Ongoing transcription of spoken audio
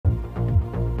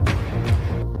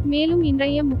மேலும்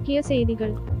இன்றைய முக்கிய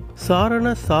செய்திகள். சாரண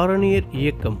சாரணியர்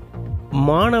இயக்கம்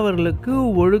மாணவர்களுக்கு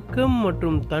ஒழுக்கம்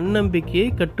மற்றும் தன்னம்பிக்கையை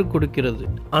கற்றுக் கொடுக்கிறது.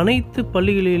 அனைத்து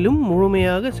பள்ளிகளிலும்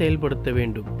முழுமையாக செயல்படுத்த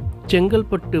வேண்டும்.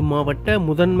 செங்கல்பட்டு மாவட்ட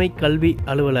முதன்மை கல்வி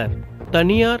அலுவலர்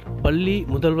தனியார் பள்ளி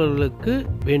முதல்வர்களுக்கு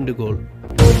வேண்டுகோள்.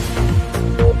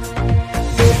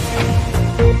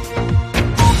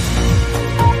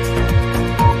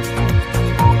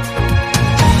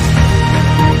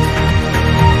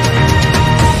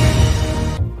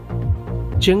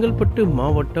 செங்கல்பட்டு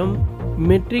மாவட்டம்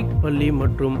மெட்ரிக் பள்ளி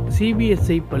மற்றும்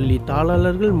சிபிஎஸ்இ பள்ளி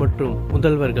தாளாளர்கள் மற்றும்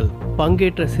முதல்வர்கள்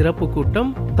பங்கேற்ற சிறப்பு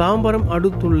கூட்டம் தாம்பரம்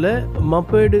அடுத்துள்ள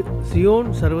மப்பேடு சியோன்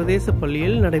சர்வதேச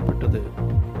பள்ளியில் நடைபெற்றது.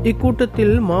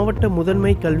 இக்கூட்டத்தில் மாவட்ட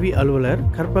முதன்மை கல்வி அலுவலர்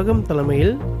கற்பகம்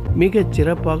தலைமையில் மிகச்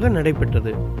சிறப்பாக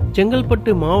நடைபெற்றது.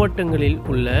 செங்கல்பட்டு மாவட்டங்களில்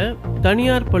உள்ள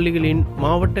தனியார் பள்ளிகளின்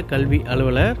மாவட்ட கல்வி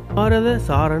அலுவலர், பாரத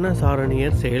சாரண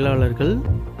சாரணியர் செயலாளர்கள்,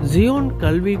 ஜியோன்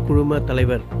கல்வி குழும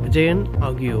தலைவர் விஜயன்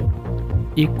ஆகியோர்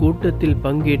இக்கூட்டத்தில்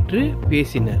பங்கேற்று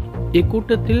பேசினர்.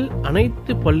 இக்கூட்டத்தில்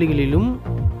அனைத்து பள்ளிகளிலும்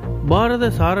பாரத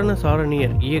சாரண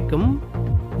சாரணியர் இயக்கம்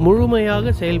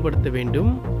முழுமையாக செயல்படுத்த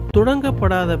வேண்டும்,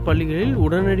 தொடங்கப்படாத பள்ளிகளில்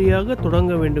உடனடியாக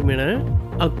தொடங்க வேண்டும் என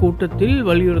அக்கூட்டத்தில்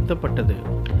வலியுறுத்தப்பட்டது.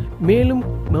 மேலும்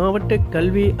மாவட்ட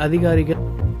கல்வி அதிகாரிகள்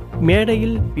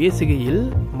மேடையில் பேசுகையில்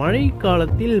மழை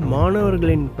காலத்தில்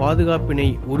மாணவர்களின் பாதுகாப்பினை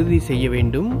உறுதி செய்ய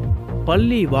வேண்டும்,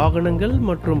 பள்ளி வாகனங்கள்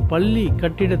மற்றும் பள்ளி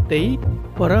கட்டிடத்தை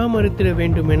பராமரித்திட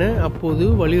வேண்டும் என அப்போது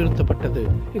வலியுறுத்தப்பட்டது.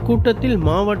 இக்கூட்டத்தில்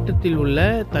மாவட்டத்தில் உள்ள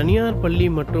தனியார் பள்ளி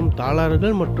மற்றும்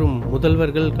தாளாளர்கள் மற்றும்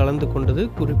முதல்வர்கள் கலந்து கொண்டது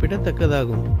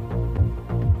குறிப்பிடத்தக்கதாகும்.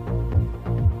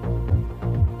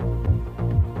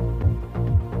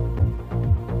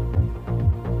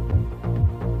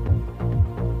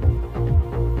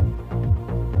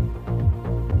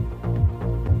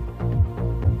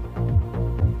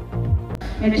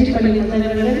 மெட்ரிக் பள்ளி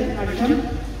முதல்வர்கள் மற்றும்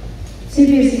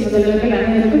சிபிஎஸ்இ முதல்வர்கள்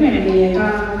அனைவருக்கும் என்னுடைய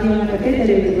மதிய வணக்கத்தை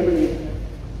தெரிவித்துக் கொள்கிறேன்.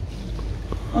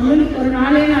 ஒரு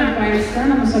 4 பாயிண்ட்ஸ்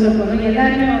தான் நம்ம சொல்ல போகிறோம்.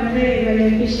 எல்லாருமே வந்து இதில்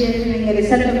எஃபிஷியன்ட் நீங்கள்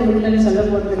ரிசல்ட்டை கொடுக்கலன்னு சொல்ல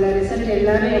போகிறதில்ல. ரிசல்ட்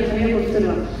எல்லாரும் எப்பவுமே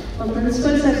கொடுத்துருவோம். ஒரு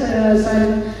பிரின்சிபல் சார்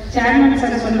சேர்மன்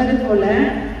சார் சொன்னது போல்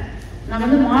நம்ம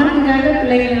வந்து மார்க்குக்காக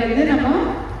பிள்ளைங்களை வந்து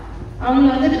அவங்க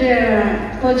வந்து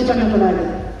கோச் பண்ணக்கூடாது.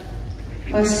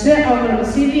 ஃபஸ்ட்டு அவங்களோட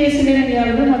சிபிஎஸ்சியில் நீங்கள்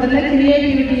வந்து முதல்ல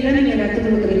கிரியேட்டிவிட்டி தான் நீங்கள் கற்றுக்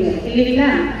கொடுக்குறீங்க இல்லைங்களா?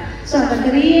 ஸோ அந்த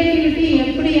கிரியேட்டிவிட்டி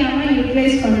எப்படி அவன்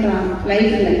யூட்டிலைஸ் பண்ணுறான்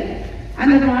லைஃப்பில்,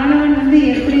 அந்த மாணவன் வந்து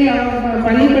எப்படி அவங்க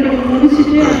பள்ளி படிப்பு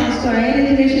முடிச்சுட்டு அவன் ஹையர்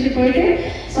எஜுகேஷனுக்கு போயிட்டு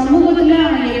சமூகத்தில்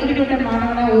அவன் எப்படிப்பட்ட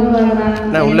மாணவனாக உருவாகிறான்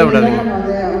நம்ம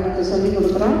அதை அவனுக்கு சொல்லிக்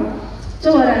கொடுக்குறோம்.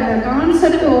 ஸோ அந்த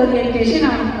கான்செப்ட் ஓரியன்டேஷன்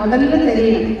அவனுக்கு முதல்ல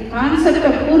தெரியணும்,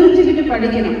 கான்செப்டை புரிஞ்சுக்கிட்டு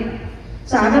படிக்கணும்.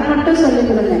 ஸோ அதை மட்டும்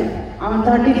சொல்லிக் கொடுங்க. அவன்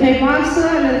 35 மார்க்ஸ்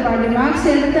அல்லது 40 மார்க்ஸ்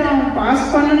எடுத்து அவன் பாஸ்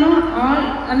பண்ணணும்,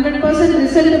 100%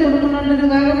 ரிசல்ட்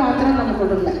கொடுக்கணுன்றதுக்காக மாத்திரம் நம்ம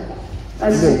கொடுக்கல.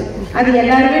 அது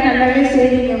எல்லாருமே நல்லாவே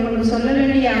செய்வீங்க, உங்களுக்கு சொல்ல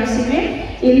வேண்டிய அவசியமே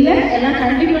இல்லை. எல்லாம்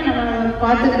கண்டிப்பாக நம்ம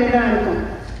பார்த்துக்கிட்டே தான் இருக்கும்.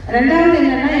 ரெண்டாவது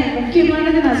என்னன்னா,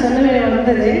 முக்கியமானது நான் சொல்ல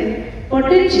வந்தது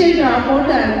பொட்டென்ஷியல் ட்ராப்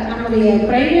அவுட் நம்முடைய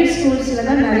பிரைவேட் ஸ்கூல்ஸில்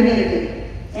தான் நிறைய இருக்குது.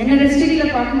 எங்கள்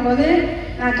டிஸ்ட்ரிக்டில் பார்க்கும்போது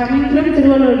நான் coming from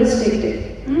Tiruvallur district,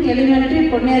 elementary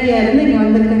பொன்னேரியா இருந்து இங்கே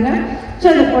வந்திருக்குங்க. ஸோ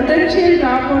அந்த பொட்டன்ஷியல்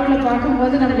ட்ராப் அவுட்டில்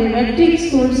பார்க்கும்போது நம்முடைய மெட்ரிக்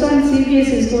ஸ்கூல்ஸும்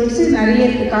சிபிஎஸ்இ ஸ்கூல்ஸு நிறைய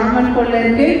இருக்குது. காமன் கோல்டில்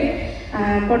இருக்குது,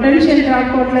 பொட்டன்ஷியல்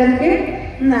ட்ராப் அவுட்டில் இருக்குது.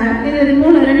 இது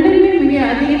ரெண்டுமே மிக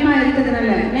அதிகமாக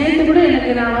இருக்கிறதுனால நேற்று கூட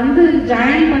எனக்கு நான் வந்து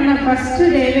ஜாயின் பண்ண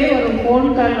ஃபஸ்ட்டு டேவே ஒரு ஃபோன்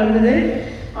கால் வந்தது.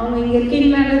 அவங்க இங்கே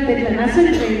இருக்கீங்களான்னு தெரியல,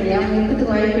 நர்சரி பிரைமரி அவங்க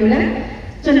இருக்கிறதுக்கு வாய்ப்பு இல்லை.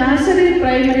 ஸோ நர்சரி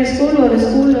பிரைமரி ஸ்கூல் ஒரு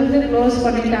ஸ்கூல் வந்து க்ளோஸ்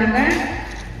பண்ணிட்டாங்க.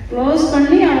 க்ளோஸ்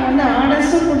பண்ணி அவங்க வந்து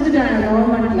ஆர்டர்ஸும் கொடுத்துட்டாங்க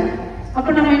கவர்மெண்ட்டில். அப்போ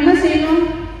நம்ம என்ன செய்யணும்?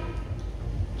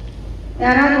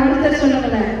 யாராவது ஒருத்தர்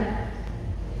சொல்லுங்களேன்.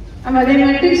 நம்ம அதே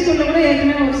மெட்ரிக் ஸ்கூலில் கூட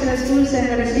ஏற்கனவே ஒரு சில ஸ்கூல்ஸ்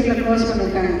எங்கள் டிஸ்ட்ரிக்டில் க்ளோஸ்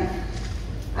பண்ணியிருக்காங்க.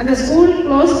 அந்த ஸ்கூல்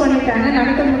க்ளோஸ் பண்ணிட்டாங்க,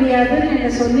 நடத்த முடியாதுன்னு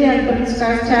என்னை சொல்லி அது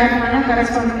சேர்மனாக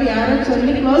கரஸ்பாண்ட் யாரோ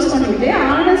சொல்லி க்ளோஸ் பண்ணிவிட்டு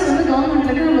ஆர்டர்ஸ் வந்து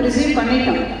கவர்மெண்ட்லேருந்து நம்ம ரிசீவ்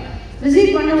பண்ணிட்டோம்.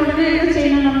 ரிசீவ் பண்ண உடனே என்ன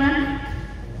செய்யணும்? நம்ம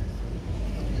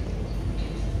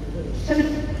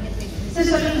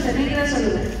சொல்லுங்க சார், நீங்க தான்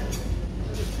சொல்லுங்க.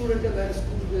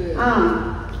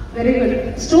 Very good.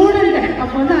 ஸ்டூடெண்ட்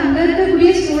அப்போ வந்து அங்க இருக்கக்கூடிய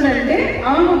ஸ்டூடெண்ட்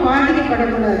அவங்க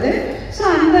பாதிக்கப்படக்கூடாது. ஸோ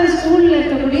அந்த ஸ்கூல்ல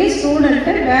இருக்கக்கூடிய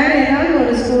ஸ்டூடெண்ட்டை வேற ஏதாவது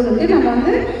ஒரு ஸ்கூலுக்கு நம்ம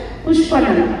வந்து புஷ்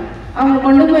பண்ணணும், அவங்க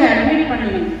கொண்டு போய் அட்மிட்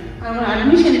பண்ணணும். அவங்க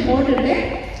அட்மிஷன் போட்டுட்டு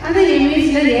அதை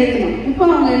எம்இஸ்ல ஏற்றணும். இப்போ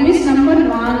அவங்க எம்இஸ் நம்பர்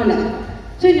வாங்கலை.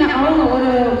 ஸோ அவங்க ஒரு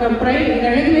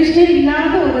ரெகுலேஷனே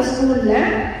இல்லாத ஒரு ஸ்கூல்ல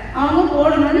அவங்க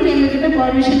போடணும்னு எங்ககிட்ட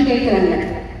பர்மிஷன் கேட்குறாங்க.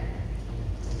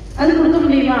 அது கொடுக்க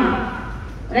முடியுமா?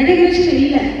 ரெகுலேஷன்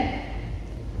இல்லை.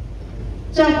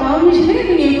 ஸோ பர்மிஷனே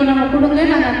நீங்கள் இப்போ நம்ம கொடுங்க,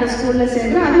 நாங்கள் அந்த ஸ்கூலில்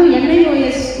சேர்க்குறோம். அதுவும்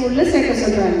என்ஐஓஎஸ் ஸ்கூலில் சேர்க்க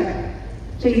சொல்கிறாங்க.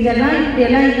 ஸோ இதெல்லாம்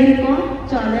இப்படியெல்லாம் இருக்கும்.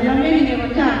 ஸோ அதெல்லாமே நீங்கள்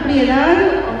வந்து அப்படி ஏதாவது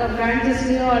உங்கள்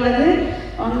பிரான்ச்சஸ்லேயோ அல்லது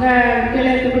உங்கள் கீழே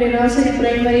இருக்கக்கூடிய நர்சரி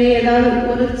பிரைமரி ஏதாவது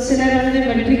ஒரு சிலர் வந்து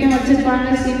மெட்ரிக்கும்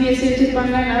வச்சுருப்பாங்க, சிபிஎஸ்சி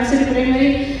வச்சுருப்பாங்க, nursery primary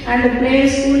and play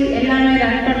school எல்லாமே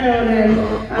ரன் பண்ணுற ஒரு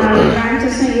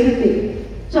பிரான்ச்சஸும் இருக்குது.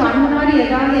 ஸோ அந்த மாதிரி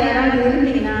ஏதாவது யாராவது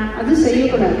இருந்தீங்கன்னா அது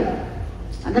செய்யக்கூடாது.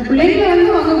 அந்த பிள்ளைங்க வந்து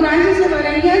உங்கள் பிரான்ச்சஸில் வர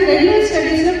எங்கேயாவது ரெகுலர்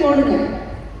ஸ்டடீஸில் போடுங்க.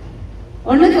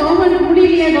 ஒன்று கவர்மெண்ட்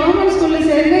முடியலையா கவர்மெண்ட் ஸ்கூலில்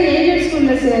சேருங்க, எய்டட்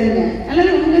ஸ்கூலில் சேருங்க, அல்லது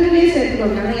உங்கள் இதுலேயே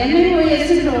சேர்த்துக்கோங்க. அந்த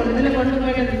என்ஐஓஎஸ்ன்ற ஒரு இதில் கொண்டு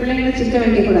போய்ட்டு அந்த பிள்ளைங்களை சிக்க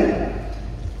வைக்கக்கூடாது.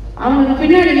 அவங்களுக்கு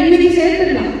பின்னாடி இன்னைக்கு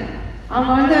சேர்த்துடலாம்.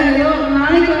 அவங்க வந்து ஏதோ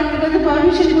நாளைக்கு அவங்களுக்கு வந்து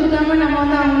பர்மிஷன் கொடுக்காம நம்ம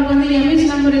வந்து அவங்களுக்கு வந்து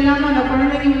எம்எஸ் நம்பர் இல்லாமல் அந்த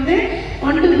குழந்தைங்க வந்து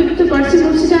 1 to 5th படித்து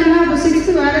முடிச்சுட்டாங்கன்னா அப்போ 6th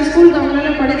வேறு ஸ்கூலுக்கு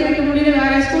அவங்களால படிக்க வைக்க முடியல.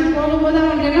 வேறு ஸ்கூல் போகும்போது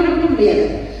அவங்களுக்கு என்ன கொடுக்க முடியாது,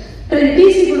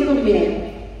 டிசி கொடுக்க முடியாது.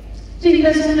 ஸோ இந்த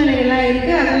சூழ்நிலைகள்லாம்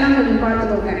இருக்குது. அதெல்லாம் கொஞ்சம்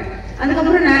பார்த்துக்கோங்க.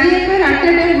 அதுக்கப்புறம் நிறைய பேர் அட்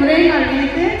அ டைம் ஒரே நாள்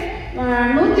நேற்று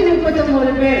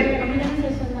 139 பேர்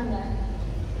அப்படின்னு சொன்னாங்க.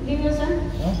 இல்லைங்களா சார்?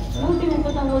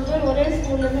 139 பேர் ஒரே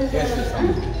ஸ்கூல்லேருந்து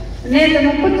நேற்று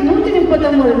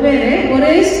 139 பேர்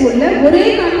ஒரே ஸ்கூலில் ஒரே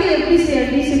நாளில் எப்படி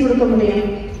டிசி கொடுக்க முடியும்?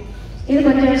 இது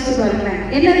கொஞ்சம் யோசிச்சு பாருங்களேன்.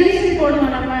 என்ன ரீசன்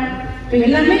போடுவோம் நம்ம? இப்போ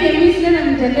எல்லாமே எம்இசியில்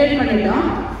நம்ம ஜென்ரேட் பண்ணிட்டோம்.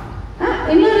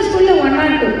 இன்னொரு ஸ்கூலில் 1 or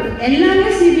 2 எல்லாமே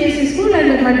சிபிஎஸ்சி ஸ்கூல்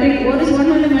அண்ட் மெட்ரிக்,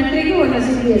 ஒன்று வந்து மெட்ரிக்கு ஒன்று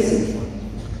சிபிஎஸ்சி.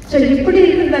 ஸோ இப்படி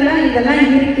இருக்கிறதெல்லாம் இதெல்லாம்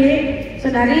இருக்கு. ஸோ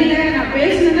நிறைய நான்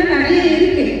பேசுனேன்னா நிறைய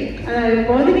இருக்கு.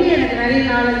 இப்போதைக்கு எனக்கு நிறைய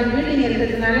 4-5 மீட்டிங்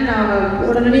இருக்கிறதுனால நான்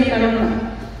உடனடியாக கிளம்பணும்.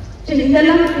 ஸோ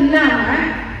இதெல்லாம் இல்லாமல்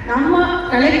நம்ம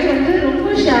கலெக்டர் வந்து ரொம்ப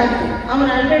ஷார்ப்.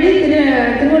 அவர் ஆல்ரெடி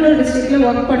திருவள்ளூர் டிஸ்ட்ரிக்டில்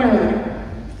ஒர்க் பண்ணுவார்.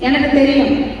 எனக்கு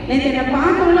தெரியும். நேற்று என்னை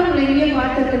பார்த்தவங்களும் உங்களை எங்கேயோ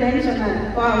பார்த்துருக்கேன்னு சொன்னார்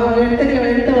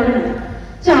எடுத்த உடனே.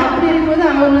 ஸோ அப்படி இருக்கும்போது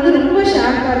அவர் வந்து ரொம்ப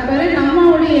ஷார்ப்பாக இருப்பார்.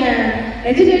 நம்மளுடைய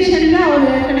எஜுகேஷனில் அவர்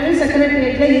ஏற்கனவே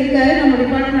செக்ரட்டரியேட்டில் இருக்காரு. நம்ம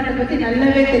டிபார்ட்மெண்ட்டை பற்றி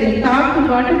நல்லாவே தெரியும். டாப் டு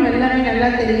பாட்டம் எல்லாமே நல்லா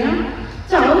தெரியும்.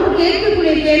 ஸோ அவர்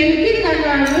கேட்கக்கூடிய கேள்விக்கு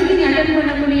நாங்கள் மீட்டிங் அட்டன்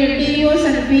பண்ணக்கூடிய டிஓஸ்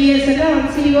அண்ட் பிஎஸ் எல்லாம்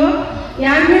சிஓ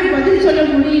யாருமே பதில் சொல்ல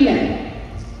முடியல.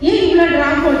 ஏன் இவ்வளோ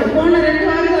ட்ராப் அவுட்? போன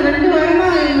 2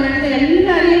 வாரமாக இவங்க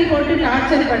எல்லாரையும் போட்டு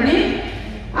டார்ச்சர் பண்ணி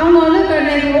அவங்க வந்து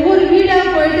ஒவ்வொரு வீடாக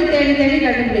போயிட்டு தேடி தேடி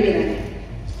கண்டுபிடிக்கிறாங்க.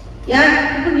 யார்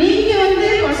இப்போ நீங்கள் வந்து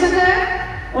பசங்க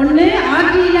ஒன்று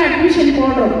ஆர்டியில் அட்மிஷன்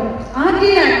போடுறோம்.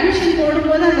 ஆர்டியில் அட்மிஷன்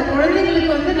போடும்போது அந்த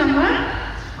குழந்தைங்களுக்கு வந்து நம்ம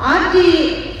ஆர்டி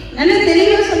நல்லா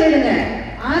தெளிவாக சொல்லிடுங்க.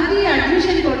 ஆர்டி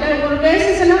அட்மிஷன் போட்ட ஒரு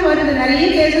கேசஸ் எல்லாம் வருது, நிறைய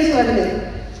கேசஸ் வருது.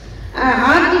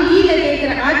 ஆர்டிஇல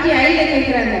கேட்குறாங்க, ஆர்டிஐல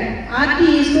கேட்குறாங்க. ஆர்டி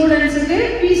ஸ்டூடெண்ட்ஸுக்கு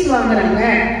ஃபீஸ் வாங்குறாங்க.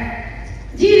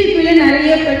 ஜிடிபியில்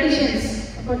நிறைய பெட்டிஷன்ஸ்.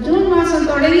 இப்போ ஜூன் மாதம்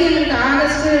தொடங்கி எங்களுக்கு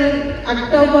ஆகஸ்ட்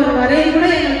அக்டோபர் வரையும் கூட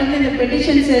எங்களுக்கு வந்து இந்த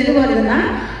பெட்டிஷன்ஸ் எது வருதுன்னா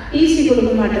டிசி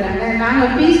கொடுக்க மாட்டுறாங்க.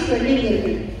 நாங்கள் ஃபீஸ் பெண்டிங்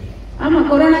இருக்குது. ஆமாம்,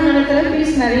 கொரோனா காலத்தில்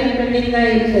ஃபீஸ் நிறைய பெண்டிங்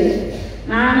தான் இருக்குது.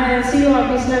 நான் சிஓ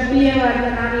ஆஃபீஸில் பிஏவாக இருந்த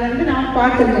நாள்லேருந்து நான்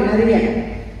பார்த்துருக்கேன் நிறைய.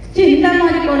 சரி, இந்த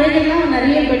மாதிரி குறைகள்லாம்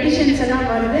நிறைய பெட்டிஷன்ஸ் எல்லாம்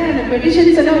வருது. அந்த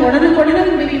பெட்டிஷன்ஸ் எல்லாம் உடனுக்குடனே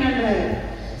முடிக்கணுன்றாரு.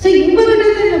 ஸோ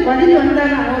உங்ககிட்ட இந்த பதில்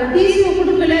வந்தாலும் ஒரு டிசி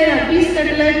கொடுக்கல, ஃபீஸ்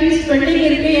கட்டல, ஃபீஸ் பெண்டிங்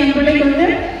இருக்குது, என் பிள்ளைக்கு வந்து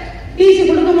டிசி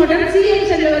கொடுக்க மாட்டாங்க,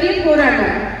 சிஎம்செல் வரையும் போகிறாங்க.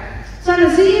 ஸோ அந்த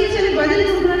சிஎம்செல் பதில்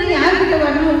கொடுக்கணும்னா யார்கிட்ட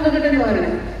வரணும்? உங்ககிட்ட இருந்து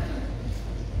வரணும்.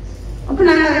 அப்போ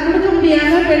நாங்கள் அதை கொடுக்க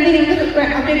முடியாமல் பெண்டிங் வந்து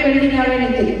அப்படியே பெண்டிங்காகவே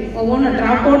நிற்குது. ஒவ்வொன்றும்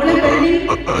ட்ராப் அவுட்ல பெண்டிங்,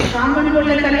 காம்பவுண்ட்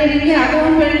போர்ட்ல தள்ளிடுறீங்க,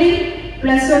 அதுவும் பெண்டிங்.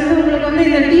 ப்ளஸ் வந்து உங்களுக்கு வந்து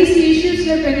இந்த டிசி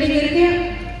இஷ்யூஸில் பெண்டிங் இருக்கு,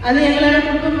 அது எங்களால்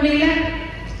கொடுக்க முடியல.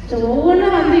 ஸோ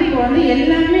ஒவ்வொன்றும் வந்து இப்போ வந்து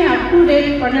எல்லாமே அப் டு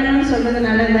டேட் பண்ணணும்னு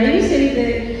சொல்றதுனால தயவு செய்து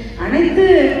அனைத்து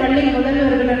பள்ளி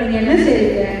முதல்வர்களும் நீங்கள் என்ன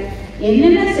செய்யுங்க,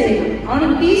 என்னென்ன செய்யணும்.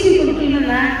 அவனுக்கு டிசி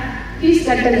கொடுக்கலன்னா ஃபீஸ்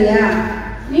கட்டலையா,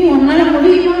 நீ உன்னால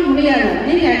முடியுமா முடியாதா?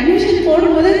 நீங்கள் அட்மிஷன்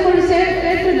போடும்போதே கொஞ்சம்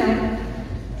சேர்த்துணும்.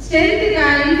 ஸ்ட்ரென்த்துக்கு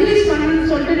இன்க்ரீஸ் பண்ணணும்னு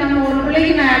சொல்லிட்டு நம்ம ஒரு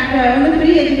பிள்ளைக்கு நான் வந்து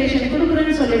ஃப்ரீ எஜுகேஷன்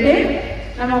கொடுக்குறேன்னு சொல்லிட்டு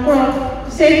நம்ம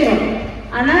சேர்க்கிறோம்.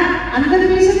 ஆனால் அந்த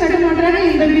ஃபீஸும் கட்ட மாட்டாங்க,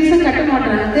 இந்த ஃபீஸும் கட்ட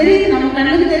மாட்டாங்க. தெரியுது, நம்ம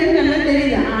கண்ணுக்கு தெரிஞ்சு நல்லா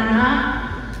தெரியுது. ஆனால்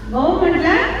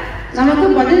கவர்மெண்ட்ல நமக்கு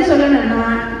பதில் சொல்லணும்னா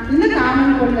இந்த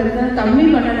காமன் கொள்றது கம்மி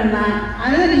பண்ணணும்னா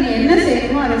அதை நீங்கள் என்ன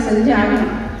செய்யணுமோ அதை செஞ்சு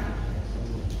ஆகணும்.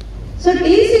 ஸோ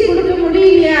டிசி கொடுக்க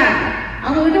முடியலையா,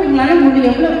 அவங்ககிட்ட உங்களால்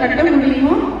எவ்வளோ கட்ட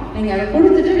முடியுமோ நீங்கள் அதை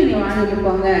கொடுத்துட்டு நீங்கள் வாங்கிட்டு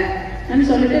போங்கன்னு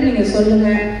சொல்லிட்டு நீங்கள்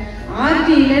சொல்லுங்கள்.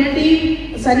 ஆர்டியில் டீம்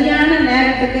சரியான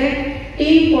நேரத்துக்கு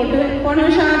டீம் போட்டு போன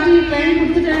வருஷம் ஆர்டி கிளைம்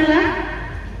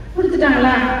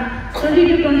கொடுத்துட்டாங்களா 20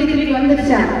 to 23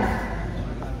 வந்துருச்சா?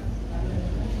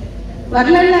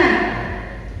 வரல,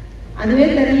 அதுவே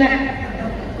தெரியல,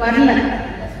 வரல.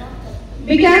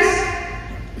 பிகாஸ்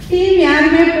டீம்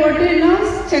யாருமே போட்டு இன்னும்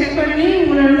செக் பண்ணி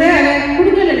உங்களோட அதை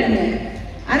கொடுக்கல, நீங்கள்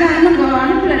அதை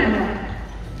அனுப்பல. நம்ம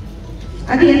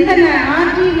அது எந்த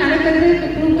ஆர்டி நடக்குது,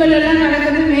 குழுக்கள் எல்லாம்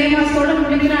நடக்குது, மே மாதத்தோட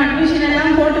முடிக்கிறோம், அட்மிஷன்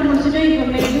எல்லாம் போட்டு முடிச்சுட்டோம்.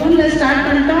 இப்போ ஜூனில் ஸ்டார்ட்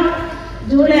பண்ணிட்டோம்,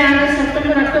 ஜூலை ஆகஸ்ட்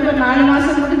செப்டம்பர் அக்டோபர் 4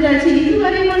 மாதம் முடிஞ்சாச்சு. இது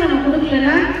வரையும் நம்ம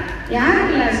கொடுக்கலன்னா யார்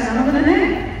கிளாஸ்? நமக்கு தானே.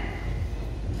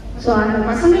 ஸோ அந்த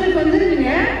பசங்களுக்கு வந்து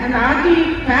நீங்கள் அந்த ஆர்டி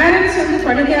பேரண்ட்ஸ் வந்து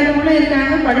படிக்காதவங்களும்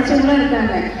இருக்காங்க, படித்தவங்களும்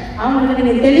இருக்காங்க. அவங்களுக்கு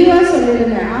நீங்கள் தெளிவாக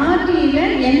சொல்லிடுங்க.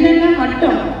 ஆர்டியில் என்னென்ன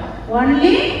மட்டும்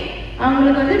ஒன்லி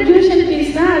அவங்களுக்கு வந்து டியூஷன்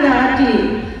ஃபீஸ் தான் அது ஆர்டி.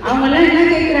 அவங்கெல்லாம் என்ன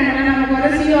கேட்குறாங்கன்னா, நமக்கு வர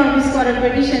சிஓ ஆஃபீஸ்க்கு வர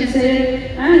பெட்டிஷன்ஸு,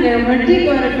 மெட்ரிக்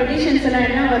வர பெட்டிஷன்ஸ் எல்லாம்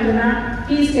என்ன வருதுன்னா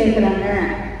ஃபீஸ் கேட்குறாங்க.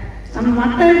 நம்ம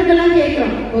மற்ற இதுக்கெல்லாம்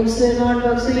கேட்குறோம், books, note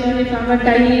books, uniform,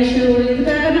 tie, shoe,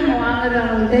 இதுக்காக நம்ம வாங்குறது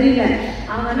அவங்களுக்கு தெரியல.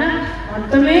 அவங்கன்னா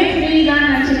மொத்தமே ஃப்ரீ தான்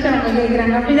நினச்சிட்டு அவங்க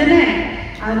கேட்குறாங்க, அப்படி தானே?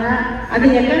 ஆனால் அது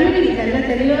எல்லாமே நீங்கள் எல்லாம்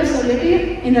தெளிவாக சொல்லிவிட்டு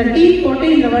இந்த டீம் போட்டு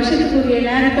இந்த வருஷத்துக்குரிய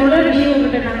நேரத்தோட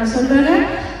டிஓக்கிட்ட நாங்கள் சொல்கிறோங்க.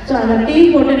 ஸோ அந்த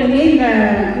டீம் போட்டு நீங்கள்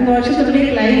இந்த வருஷத்துக்குரிய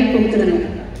கிளைம் கொடுத்துருங்க.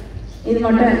 இது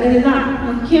மட்டும், இதுதான்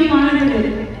முக்கியமானது.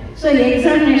 ஸோ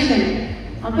எக்ஸாமினேஷன்,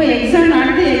 அப்போ எக்ஸாம்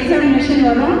அடுத்து எக்ஸாமினேஷன்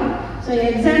வரும். ஸோ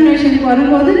எக்ஸாமினேஷனுக்கு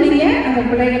வரும்போது நீங்கள் அந்த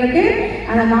பிள்ளைங்களுக்கு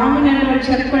அந்த நாமினல்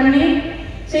செக் பண்ணி,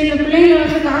 ஸோ இந்த பிள்ளைங்க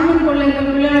வந்து காமன் கொள்ள இருக்க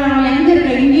பிள்ளை எங்கே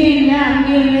இருக்க, இங்கேயும் இல்லை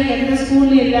அங்கேயும் இல்லை, எந்த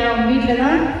ஸ்கூல்லையும் இல்லை, அவங்க வீட்டில்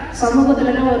தான்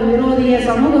சமூகத்தில் ஒரு விரோதியாக,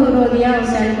 சமூக விரோதியாக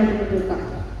அவன் செயல்பட்டு இருக்கான்.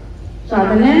 ஸோ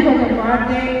அதெல்லாம் கொஞ்சம்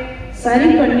பார்த்து சரி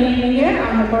பண்ணி நீங்கள்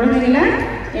அவங்க குழந்தைங்கள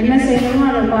என்ன செய்யணுமோ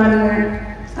அதை பாருங்கள்.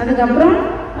 அதுக்கப்புறம்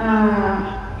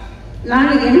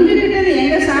நாங்கள் எங்ககிட்ட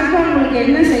எங்கள் சார்பாக உங்களுக்கு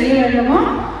என்ன செய்ய வேண்டுமோ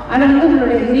அதை வந்து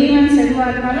உங்களுடைய கிரீவன்ஸ் எதுவாக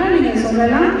இருந்தாலும் நீங்கள்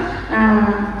சொல்லலாம்,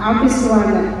 ஆஃபீஸ்க்கு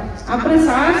வாங்க. அப்புறம்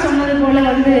சார் சொன்னது போல்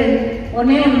வந்து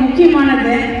ஒன்றே ஒரு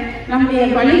முக்கியமானது, நம்முடைய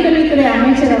பள்ளிக்கல்வித்துறை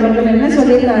அமைச்சர் அவர்கள் என்ன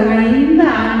சொல்லியிருக்காங்க, இந்த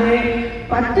ஆண்டு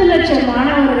 10 லட்சம்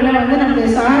மாணவர்களை வந்து நம்முடைய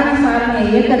சாரண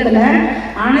இயக்கத்தில்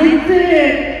அனைத்து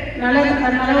நல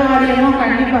வாரியமும்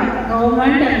கண்டிப்பாக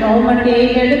government and government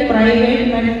aided, private,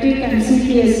 matric and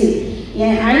CBSE,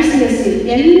 ICSE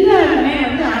எல்லாருமே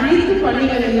வந்து அனைத்து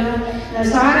பள்ளிகளிலும் இந்த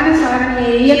சாரண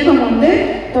இயக்கம் வந்து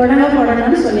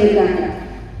தொடங்கப்படணும்னு சொல்லியிருக்காங்க.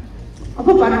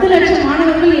 அப்போ 10 லட்சம்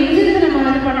மாணவர்கள் எங்கிருந்து நம்ம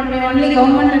வந்து பண்ண முடியும்? ஒன்லி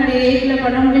கவர்மெண்ட் அண்ட் எய்டில்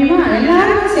பண்ண முடியுமா?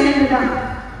 எல்லாருமே சேர்ந்து தான்.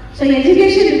 ஸோ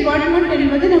எஜுகேஷன் டிபார்ட்மெண்ட்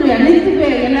என்பது நம்ம அனைத்து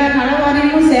எல்லா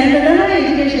நலவாரியமும் சேர்ந்து தான்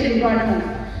எஜுகேஷன் டிபார்ட்மெண்ட்.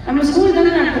 நம்ம ஸ்கூல் தானே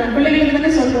நடத்துகிறோம், பிள்ளைங்களுக்கு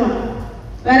தானே சொல்கிறோம்.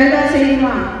 வேறு ஏதாவது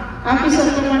செய்யுமா? ஆஃபீஸ்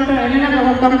ஒர்க் பண்ணுறோம், இல்லைன்னா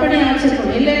நம்ம கம்பெனியை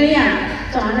வச்சுருக்கோம், இல்லை இல்லையா?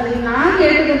 ஸோ அன்றைக்கி நான்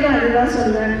கேட்டுக்கிறது அதுதான்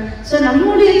சொல்கிறேன். ஸோ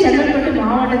நம்முடைய செங்கல்பட்டு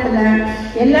மாவட்டத்தில்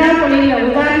எல்லா பள்ளிகளும்,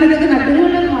 உதாரணத்துக்கு நான்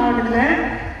திருவள்ளூர் மாவட்டத்தில்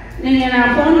நீங்கள்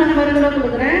நான் ஃபோன் நம்பர் கூட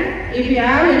கொடுக்குறேன். If you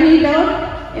have any doubt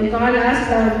you call as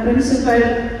the principal.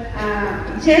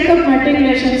 Check-up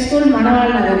matriculation school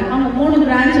மணவாள் நகர், அவங்க 3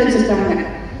 பிரான்ச் வச்சுருக்காங்க.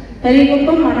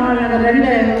 பெரியகுப்பம், மணவாள் நகர்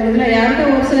 2 இதில்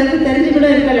யாருக்கும் ஒரு சிலருக்கு தெரிஞ்சு கூட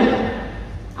இருக்கலாம்.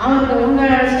 அவருக்கு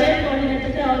உங்கள் ஸ்டேட்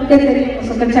கோஆர்டினேட்டருக்கு அவருக்கே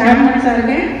தெரியும். சேர்மன்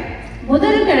சாருக்கு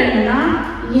புதன்கிழமைனா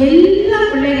எல்லா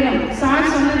பிள்ளைகளும்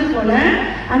சார் சொன்னது போல்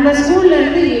அந்த ஸ்கூல்ல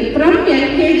இருந்து from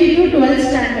LKG to 12th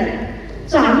standard,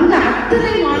 so அந்த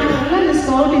அத்தனை மாணவர்களும் அந்த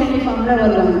ஸ்கவுட் யூனிஃபார்ம்ல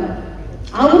வருவாங்க.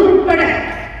 அவரும் உட்பட,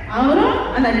 அவரும்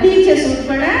அந்த டீச்சர்ஸ்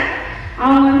உட்பட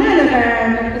அவங்க வந்து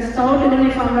அந்த ஸ்கவுட்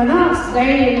யூனிஃபார்ம்ல தான்,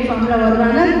 கைடு யூனிஃபார்ம்ல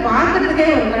வருவாங்க. பார்க்கறதுக்கே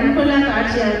ஒரு கண்கொள்ளா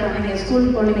காட்சியாக இருக்கும். நீங்கள்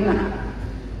ஸ்கூல் போனீங்கன்னா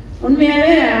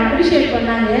உண்மையாகவே அப்ரிஷியேட்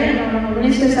பண்ணாங்க நம்ம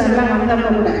மினிஸ்டர் சார்லாம் வந்தப்போ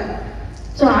கூட.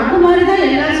 ஸோ அந்த மாதிரி தான்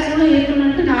எல்லா ஸ்கூலும்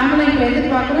இருக்கணும்ட்டு நாங்களும் இப்போ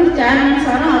எதிர்பார்க்குறோம். சேர்மன்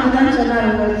சாரும் அதுதான் சொன்னார்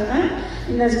உங்களுக்கு,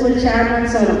 இந்த ஸ்கூல்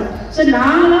சேர்மன் சாரும். ஸோ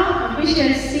நாங்களும்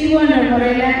அஃபிஷியல்ஸ் சிஓன்ற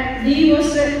முறையில்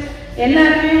டிஓஸ்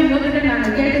எல்லாருமே உங்ககிட்ட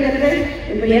நாங்கள் கேட்டுக்கிறது,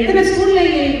 இப்போ எத்தனை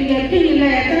ஸ்கூலில் இங்கே இருக்கீங்களா,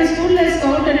 எத்தனை ஸ்கூலில்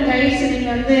ஸ்கவுட் அண்ட் கைட்ஸ்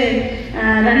நீங்கள் வந்து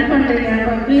ரன் பண்ணுறீங்க,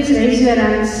 ப்ளீஸ் ரைஸ் யுவர்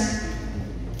ஹேண்ட்ஸ்.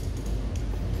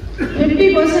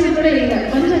 50% கூட இல்லை,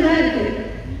 கொஞ்சம் தான் இருக்குது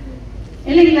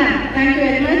இல்லைங்களா? Thank you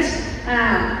very much.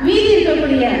 மீதி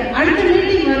இருக்கக்கூடிய அடுத்த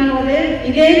மீட்டிங் வரும்போது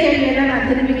இதே கேள்வியை தான் நான்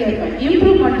திரும்பி கேட்பேன்.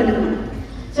 இம்ப்ரூவ்மெண்ட் இருக்கணும்.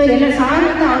 ஸோ எல்லாம் சார்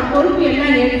வந்து அவர் பொறுப்பு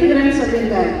எல்லாம் எடுத்துக்கிறேன்னு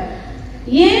சொல்லியிருக்காரு.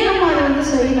 ஏன் நம்ம அதை வந்து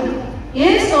செய்யணும்?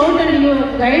 ஏன் ஸ்கவுட்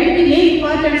அண்ட் கைடுக்கு ஏன்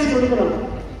இம்பார்ட்டன்ஸ் கொடுக்குறோம்?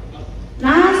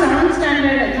 நான் 7th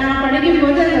ஸ்டாண்டர்ட் நான்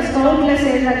படிக்கும்போது அந்த ஸ்கவுட்டில்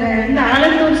சேர்ந்தாங்க. இந்த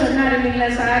ஆலத்தூர் சொன்னார் இல்லைங்களா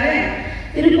சாரு,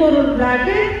 திருப்போரூர்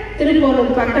பிளாக்கு,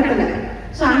 திருப்போரூர் பக்கத்தில்.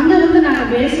 ஸோ அங்கே வந்து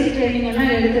நாங்கள் பேசிக் ட்ரைனிங்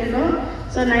எல்லாம் எடுத்திருக்கோம்.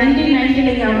 ஸோ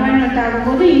 1990 இங்கே அப்பாயின்மெண்ட்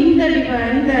ஆகும்போது இந்த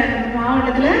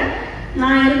மாவட்டத்தில்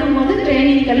நான் இருக்கும்போது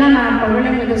ட்ரைனிங்கெல்லாம் நான்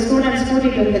பிள்ளைங்களுக்கு ஸ்டூடெண்ட்ஸ்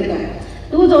கூட்டிகிட்டு வந்திருக்கேன்.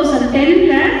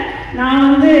 2010 நான்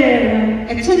வந்து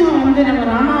ஹெச்எம்ஓ வந்து நம்ம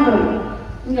ராமாபுரம்,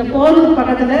 இங்கே போரூர்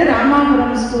பக்கத்தில்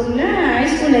ராமாபுரம் ஸ்கூலில்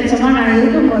ஹைஸ்கூல் ஹெச்எம்ஓ நான்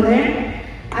இருக்கும்போது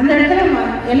அந்த இடத்துல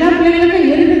எல்லா பிள்ளைங்களுக்கும்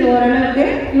இருந்தது ஓரளவுக்கு.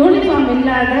 யூனிஃபார்ம்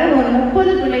இல்லாத ஒரு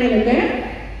 30 பிள்ளைங்களுக்கு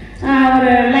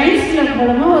ஒரு லைன்ஸ் கிளப்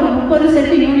மூலமாக ஒரு 30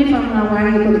 செட்டு யூனிஃபார்ம் நான்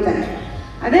வாங்கி கொடுத்தேன்.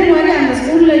 அதே மாதிரி அந்த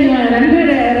ஸ்கூலில் 2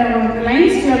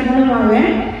 லைன்ஸ் கிளப் மூலமாகவே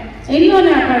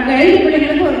இன்னொன்று கைடு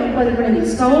பிள்ளைங்களுக்கு ஒரு 30 பிள்ளைங்க,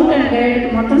 ஸ்கவுட் அண்ட் கைடுக்கு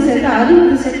மொத்தம் சேர்த்து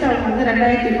 60 செட் அவங்க வந்து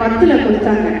 2010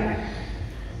 கொடுத்தாங்க.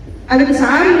 அதுக்கு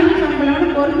சார் நம்மளோட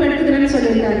பொறுப்பு எடுத்துக்கிறேன்னு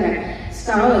சொல்லியிருக்காங்க.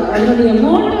 அதனுடைய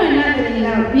மோட்டோ என்ன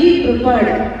தெரியுங்களா? B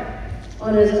prepared.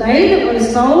 ஒரு கைடு, ஒரு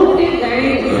ஸ்கவுட்டு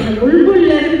கைடு,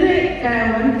 புல்புல்ல இருந்து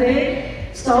வந்து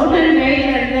ஸ்கவுட் அண்ட்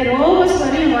கைட்ல இருந்து ரோவர்ஸ்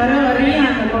வரையும் வரையும்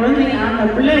அந்த குழந்தைங்க, அந்த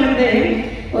பிள்ளை வந்து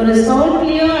ஒரு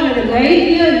ஸ்கவுட்லயோ அல்லது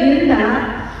கைட்லயோ இருந்தா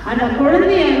அந்த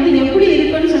குழந்தைய வந்து எப்படி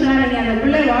இருக்குன்னு சொன்னாங்க. அந்த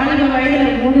பிள்ளை வாலிப வயதுல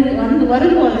வந்து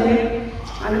வரும்போது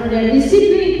அதனுடைய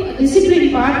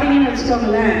டிசிப்ளின் பார்த்தீங்கன்னு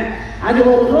வச்சுக்கோங்களேன், அது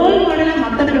ஒரு ரோல் மாடலா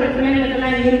மற்ற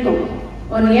பிள்ளைங்களுக்கெல்லாம் இருக்கும்.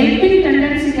 ஒரு ஹெல்பிங்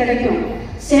டெண்டன்சி கிடைக்கும்,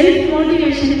 செல்ஃப்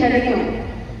மோட்டிவேஷன் கிடைக்கும்.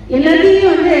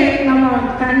 எல்லாத்தையும் வந்து நம்ம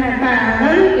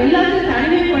அதாவது எல்லாத்தையும்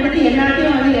தனிமைப்படுத்தி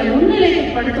எல்லாத்தையும் வந்து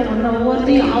முன்னிலைப்படுத்தும்.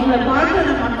 ஒவ்வொருத்தையும் அவங்கள பார்த்து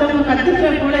அதை மற்றவங்க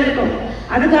கத்துக்கிற போல இருக்கும்.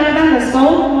 அதுக்காக தான் அந்த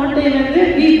ஸ்கவுட் மோட்டிவ் வந்து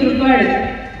பி ப்ரிப்பேர்டு.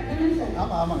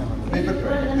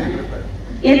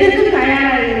 எதற்கும்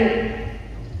தயாராக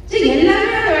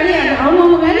எல்லாமே அந்த வேலையை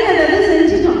அவங்கவுங்க வேலையை அதை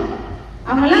செஞ்சுட்டோம்.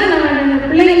 அவங்கெல்லாம் நம்ம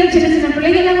பிள்ளைங்க சின்ன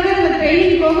பிள்ளைங்கெல்லாம் கூட அந்த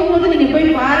ட்ரைனிங் போகும்போது நீங்க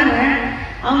போய் பாருங்க.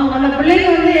 அவங்க அந்த பிள்ளைங்க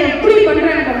வந்து எப்படி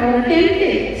பண்றாங்க. ஒரு டென்ட்,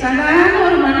 சாதாரண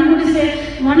ஒரு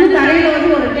மண்ணு தரையில வந்து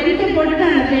ஒரு டென்ட்டை போட்டுட்டு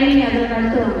அந்த ட்ரைனிங் அதில்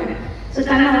நடத்துவாங்க. ஸோ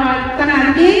தன்னை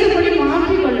அதுக்கேற்றபடி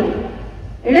மாற்றிக்கொள்ளும்.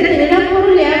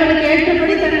 இடப்பொருள் ஏவலுக்கு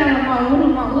ஏற்றபடி தன்னை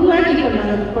உருவாக்கி கொள்ளும்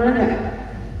அந்த குழந்தை.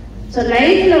 ஸோ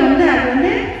லைஃப்ல வந்து அது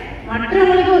வந்து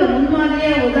மற்றவங்களுக்கு ஒரு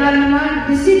முன்மாதிரியா உதாரணமா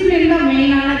டிசிப்ளின் தான்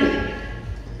மெயினானது.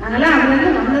 அதனால அதுல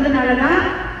இருந்து வந்ததுனாலதான்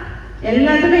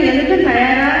எல்லாத்துக்குமே எதுக்கும்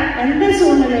தயாரா, எந்த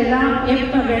சூழ்நிலையெல்லாம்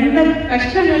எந்த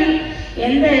கஷ்டங்கள்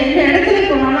எந்த இடத்துல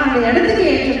போனாலும் அந்த இடத்துக்கு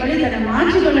ஏற்றபடி தன்னை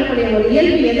மாற்றிக்கொள்ளக்கூடிய ஒரு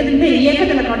இயல்பு எந்த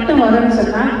இயக்கத்துல மட்டும் வரும்னு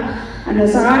சொன்னா அந்த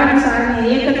சாரண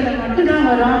இயக்கத்துல மட்டும்தான்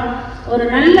வரும். ஒரு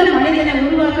நல்ல மனிதனை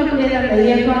உருவாக்கக்கூடியது அந்த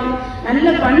இயக்கம், நல்ல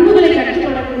பண்புகளை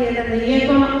கற்றுக்கொள்ளக்கூடியது அந்த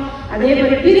இயக்கம். அதே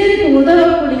போல பிறருக்கு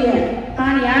உதவக்கூடிய,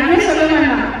 தான் யாருமே சொல்ல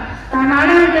வேண்டாம், தான்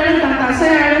ஆடாவிட்டாலும் தான்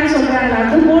அசையாடுன்னு சொல்றாங்க.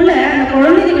 அது போல அந்த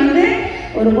குழந்தைக்கு வந்து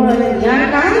ஒரு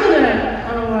யாருக்காவது ஒரு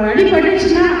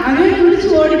அடிபட்டுச்சுன்னா அதுவே துடிச்சு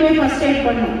ஓடி போய் ஃபர்ஸ்ட் எய்ட்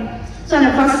பண்ணும். ஸோ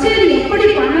அந்த ஃபர்ஸ்ட் எய்ட் எப்படி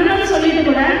பண்ணணும்னு சொல்லிட்டு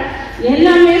கூட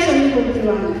எல்லாமே சொல்லி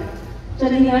கொடுத்துருவாங்க. ஸோ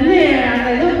நீங்கள் வந்து அந்த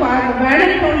இது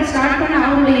பேடன் பவுண்ட் ஸ்டார்ட் பண்ண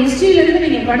அவங்களுடைய ஹிஸ்ட்ரியிலேருந்து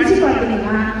நீங்கள் படித்து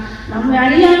பார்த்தீங்கன்னா நம்ம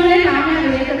அறியாமலே நாமே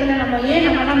அந்த இயக்கத்தில்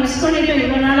நம்மலாம் மிஸ் பண்ணிட்டோம்.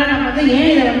 இவனால நம்ம வந்து ஏன்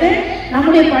இதை வந்து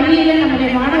நம்முடைய பள்ளியில நம்முடைய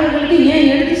மாணவர்களுக்கு ஏன்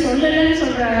எடுத்து சொல்லலைன்னு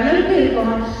சொல்ற அளவுக்கு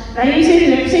இருக்கும்.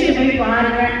 தயவுசெய்து வெப்சைட்டை போய்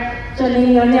பாருங்க. ஸோ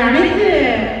நீங்கள் வந்து அனைத்து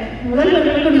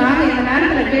முதல்வர்களுக்கும் நாங்கள் இந்த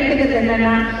நேரத்தில் கேட்டுக்கிறது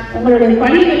என்னன்னா, உங்களுடைய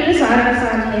பள்ளிகளில் சாரண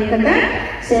இயக்கத்தை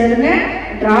சேருங்க,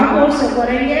 டிராப் அவுட்ஸை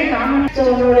குறைங்க,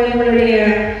 உங்களுடைய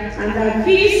அந்த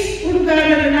ஃபீஸ்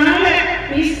கொடுக்காததுனால,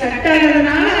 ஃபீஸ்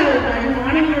கட்டாததுனால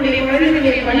மாணவர்களுடைய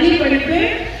குழந்தைகளுடைய பள்ளி படிப்பு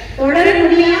தொடர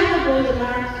முடியாம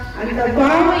போதுமா, அந்த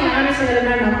பாவம் யாரை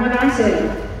சேரும்னா நம்ம தான்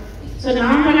சேரும். ஸோ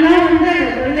நாமெல்லாம் வந்து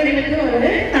அந்த குழந்தைகளுக்கு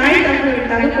ஒரு தாய்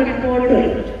தகப்பன் போட்டு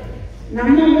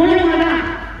நம்ம மூலமா தான்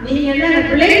நீங்க என்ன அந்த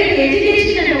பிள்ளைகளுக்கு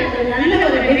எஜுகேஷன் ஒரு நல்ல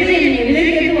ஒரு விதையை நீங்க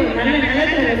விதைக்கிறது ஒரு நல்ல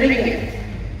நிலத்துல விதைக்க.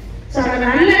 ஸோ அந்த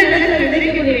நல்ல நிலத்துல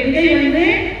விதைக்கக்கூடிய விதை வந்து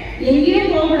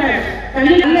எங்கேயும் போகக்கூடாது.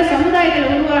 நல்ல சமுதாயத்தை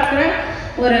உருவாக்குற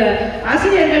ஒரு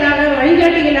ஆசிரியர்களாக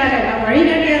வழிகாட்டிகளாக நாம்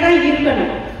வழிகாட்டியா தான்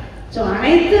இருக்கணும். ஸோ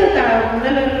அனைத்து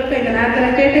முதல்வர்களுக்கும் இந்த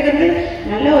நேரத்தில் கேட்டுக்கிறது,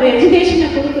 நல்ல ஒரு எஜுகேஷனை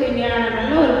கொடுக்குறீங்க,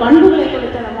 நல்ல ஒரு பண்புகளை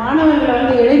கொடுத்த அந்த மாணவர்களை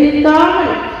வந்து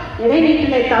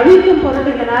இடைநீட்டிலை தவிர்க்கும் பொருள்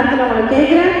இந்த நேரத்தில் உங்களை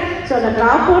கேட்குறேன். ஸோ அந்த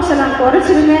டிராப் அவுட்ஸ் எல்லாம்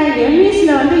குறைச்சிருங்க.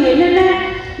 எம்இஸில் வந்து என்னென்ன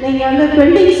நீங்கள் வந்து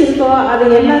பெண்டிங்ஸ் இருக்கோ அது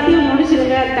எல்லாத்தையும்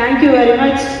முடிச்சிருங்க. Thank you very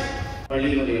much.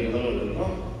 பள்ளியினுடைய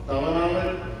முதல்வர்களுக்கும் தவறான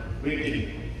மீட்டிங்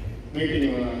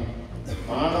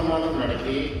மாதம்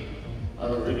நடத்தி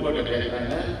அதோட ரிப்போர்ட்டை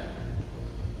கேட்குறாங்க.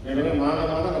 எனவே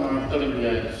மாதம் நம்ம நடத்த வேண்டிய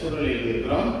சூழ்நிலையில்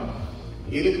இருக்கிறோம்.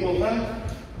 இது போக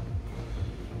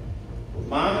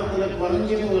மாதத்தில்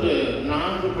குறைஞ்சது ஒரு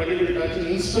 4 பள்ளிகளுக்காச்சும்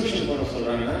இன்ஸ்பெக்ஷன் போட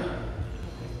சொல்றாங்க.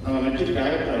 நம்ம மெட்ரிக்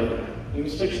டைரக்டர்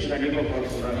இன்ஸ்பெக்ஷன் கண்டிப்பாக போட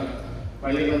சொல்றாங்க.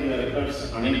 பள்ளிகளுடைய ரெக்கார்ட்ஸ்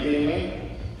அனைத்தையுமே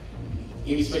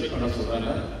இன்ஸ்பெக்ட் பண்ண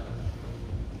சொல்றாங்க.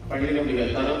 பள்ளிகளுடைய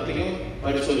தரத்தையும்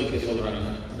பரிசோதிக்க சொல்றாங்க.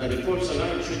 இந்த ரிப்போர்ட்ஸ்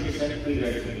எல்லாம் should be sent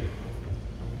periodically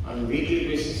on weekly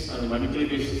basis and monthly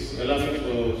basis எல்லாமே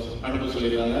அனுப்ப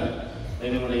சொல்லியிருக்காங்க.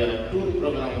 எங்களுடைய டூர்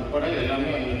ப்ரோக்ராம் உட்பட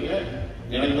எல்லாமே அவங்களுக்கு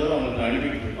நிரந்தரம் அவங்களுக்கு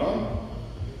அனுப்பிட்டு இருக்கோம்.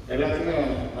 எல்லாத்தையுமே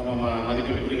நம்ம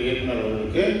மதிப்பிற்குரிய இயக்குனர்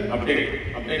அவர்களுக்கு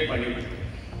அப்டேட் பண்ணிட்டு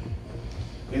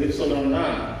எதுக்கு சொல்றோம்னா,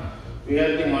 we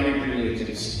are the monitoring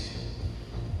agency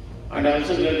and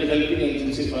also we are the helping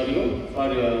agency for you for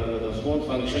the smooth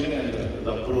functioning and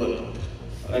the approval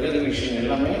recognition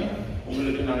எல்லாமே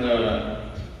உங்களுக்கு நாங்கள்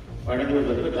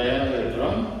வழங்குவதற்கு தயாராக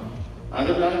இருக்கிறோம்.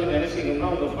 அதுக்காக நீங்கள் என்ன செய்யணும்னா,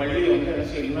 உங்கள் பள்ளியை வந்து என்ன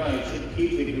செய்யணும்னா, should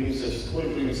keep the premises, school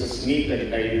premises neat and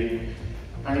tidy.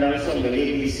 And also இந்த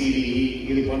ABCDE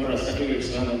இது போன்ற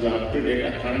சர்டிஃபிகேட்ஸ்லாம் கொஞ்சம் அப் டு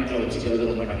டேட்டாக கரண்ட்டில் வச்சுக்கிறது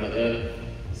ரொம்ப நல்லது.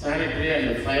 சானிட்டரி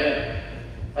அண்ட் ஃபயர்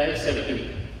சேஃப்டி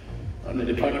அந்த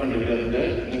டிபார்ட்மெண்ட்டில் இருந்து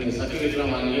நீங்கள்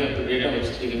சர்டிஃபிகேட்லாம் வாங்கி up to டேட்டாக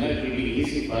வச்சுக்கிட்டீங்கன்னா it will be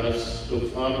easy for us to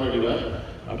forward your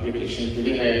application to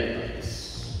the higher authorities.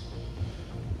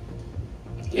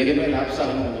 எதுவுமே லேப்ஸ்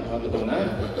ஆகணும் கொஞ்சம் பார்த்துக்கோங்க.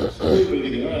 ஸ்கூல்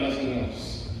பில்டிங்கும் எல்லாம் செய்யணும்.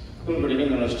 ஸ்கூல்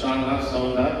பில்டிங் நல்லா ஸ்ட்ராங்காக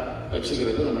சவுண்டாக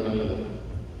வச்சுக்கிறது ரொம்ப நல்லது.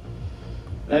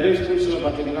 நிறைய ஸ்கூல்ஸில்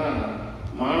பார்த்தீங்கன்னா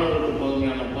மாணவர்களுக்கு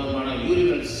போதுமான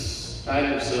யூரினல்ஸ்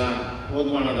டாய்லெட்ஸ்லாம்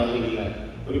போதுமானதாக இல்லை.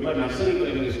 குறிப்பாக நர்சரி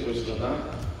பிரைமரி ஸ்கூல்ஸில் தான்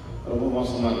ரொம்ப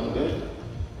மோசமாக இருக்குது.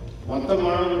 மொத்த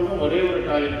மாணவர்களுக்கும் ஒரே ஒரு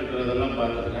டாய்லெட் இருக்கிறதெல்லாம்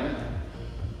பார்த்துருக்கேன்.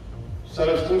 சில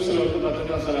ஸ்கூல்ஸில் வந்து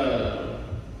பார்த்தீங்கன்னா சில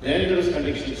டேஞ்சரஸ்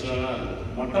கண்டிஷன்ஸ்லாம்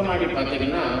மொட்டை மாடி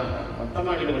பார்த்தீங்கன்னா மொட்டை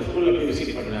மாடியில் ஒரு ஸ்கூலில் போய்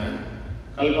விசிட் பண்ணேன்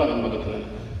கல்பாக்கம் பக்கத்தில்.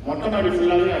 மொட்டை மாடி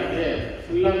ஃபுல்லாகவே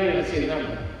என்ன செய்யுதுன்னா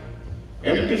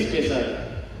எம்டி ஸ்பேஸாக இருக்குது.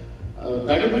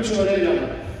 தடுப்புச்சு வரே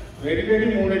இல்லாமல் 2 அடி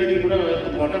 3 அடிக்கு கூட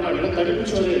மொட்டை மாடியில்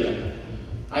தடுப்புச்சு வரே இல்லை.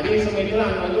 அதே சமயத்தில்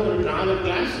அங்கே வந்து ஒரு 4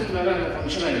 கிளாஸுக்கு மேலே அங்கே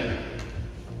ஃபங்க்ஷன் ஆகிருக்கு.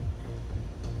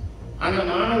 அந்த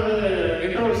மாணவர்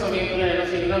இன்டர்வல் சமயத்தில் என்ன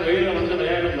செய்யணும்னா வெளியில் வந்து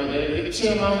விளையாடும் போது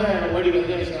நிச்சயமாக ஓடி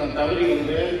வந்து என்ன செய்யணும், தவறி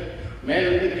வந்து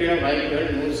மேலிருந்து கீழே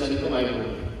வாய்ப்புகள் 100% வாய்ப்பு.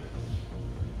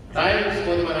 டாய்லெட்ஸ்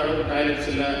போதுமான அளவுக்கு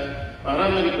டாய்லெட்ஸ் இல்லை,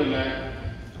 பராமரிப்பு இல்லை,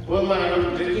 போதுமான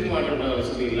அளவுக்கு ட்ரிங்கிங் வாட்டர்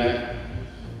வசதி இல்லை.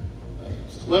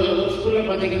 ஒரு ஸ்கூலில்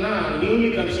பார்த்தீங்கன்னா நியூலி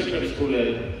கன்ஸ்ட்ரக்டட் ஸ்கூலு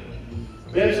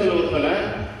பேர் சொல்ல விரும்பல.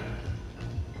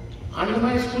 அந்த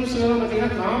மாதிரி ஸ்கூல்ஸ்லாம்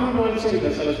பார்த்தீங்கன்னா காமன் வால்ஸே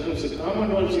இல்லை. சில ஸ்கூல்ஸு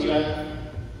காமன் வால்ஸ் இல்லை.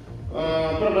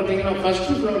 அப்புறம் பார்த்தீங்கன்னா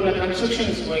ஃபர்ஸ்ட் ஃப்ளோரில்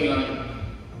கன்ஸ்ட்ரக்ஷன்ஸ் போய்க்கலாம்.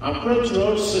 Approach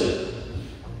roads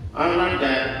R not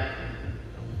there.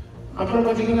 அப்புறம்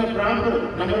பார்த்தீங்கன்னா proper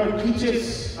number of teachers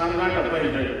are not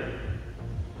appointed.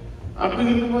 அப்படி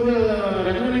இருக்கும்போது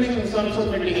recognition is also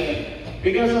bending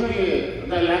because of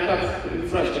the lack of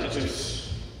infrastructures.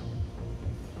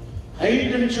 High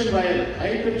tension wire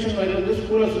வந்து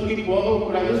ஸ்கூலை சுற்றி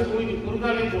போகக்கூடாது, ஸ்கூலுக்கு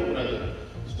குறுக்காலையும் போகக்கூடாது,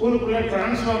 ஸ்கூலுக்குள்ளே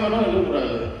டிரான்ஸ்ஃபார்மரும்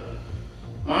இருக்கக்கூடாது.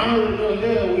 மாணவர்களுக்கு வந்து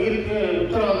உயிருக்கு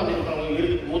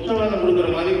உத்தரவாதம் கொடுக்குற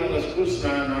மாதிரி உங்கள் ஸ்கூல்ஸ்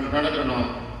நடக்கணும்.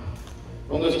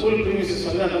 உங்கள் ஸ்கூல் ப்ரீமிசஸ்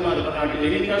வந்து அந்த மாதிரி இருக்கணும்.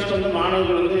 எனி காஸ்ட் வந்து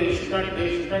மாணவர்கள் வந்து ஷுட் நாட்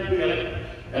பி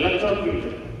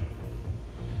எலக்ட்ராக்யூட்டட்.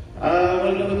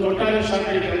 அவங்களுக்கு வந்து தொட்டாலே ஷாக்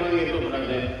அடிக்கிற மாதிரி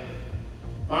இருக்கக்கூடாது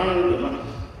மாணவர்களுக்கு.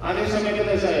 அதே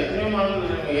சமயத்தில் எத்தனையோ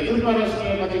மாணவர்கள் எதிர்பார்த்த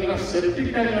சூழ்நிலை பார்த்தீங்கன்னா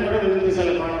செப்டிக் டேங்கில் கூட விழுந்து சில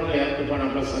மாணவர்கள் இறந்து போன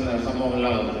ப்ளஸ் அந்த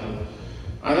சம்பவங்கள்லாம் வருது.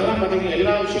 அதெல்லாம் பார்த்தீங்கன்னா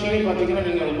எல்லா விஷயங்களையும் பார்த்தீங்கன்னா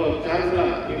நீங்கள் ரொம்ப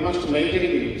கேர்ஃபுல்லாக you must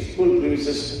maintain the school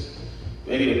premises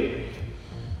very well.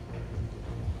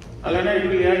 இல்லைன்னா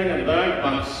இப்படி ஏறிங்க பேட்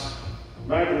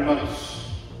ரிமார்க்ஸ்.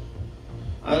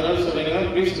 அதனால சொல்றீங்கன்னா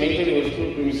please maintain your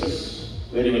school premises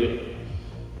very well.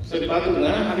 சரி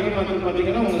பார்த்துக்கோங்க. அதே மாதிரி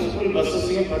பார்த்தீங்கன்னா உங்கள் ஸ்கூல்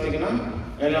பஸ்ஸஸையும் பார்த்தீங்கன்னா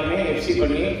எல்லாமே எஃப்சி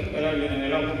பண்ணி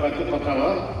எல்லாமே பார்த்து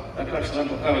பக்காவாக ரெக்கார்ட்ஸ்லாம்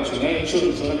பக்கா வச்சுக்கோங்க.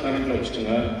 இன்சூரன்ஸ் எல்லாம் கரண்ட்டில்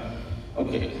வச்சுக்கோங்க.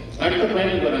 ஓகே, அடுத்த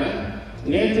பயனுக்கு வரேன்.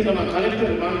 நேற்று நம்ம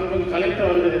கலெக்டர்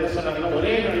அவர்கள் என்ன சொன்னாங்கன்னா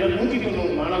ஒரே நாளில்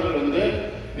 190 மாணவர்கள் வந்து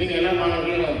நீங்கள் எல்லா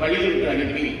மாணவர்களையும் பள்ளிகளுக்கு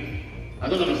அனுப்பி,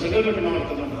 அதுவும் நம்ம செங்கல்பட்டு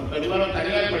மாவட்டத்தில் பெரும்பாலும்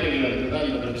தனியார் பள்ளிகளில் இருந்து தான்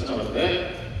இந்த பிரச்சனை வருது.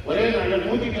 ஒரே நாளில்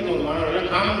 190 மாணவர்களை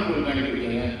காமன் ஸ்கூலுக்கு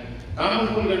அனுப்பிவிட்டீங்க. காமன்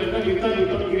ஸ்கூலுக்கு அனுப்பினா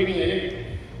வித்தவுட் கிவிங் எனி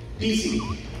டிசி.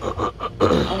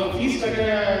 அவங்க ஃபீஸ் கட்ட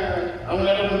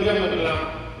அவங்களால முடியாமல் இருக்கலாம்,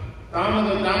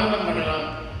 தாமதம் பண்ணலாம்.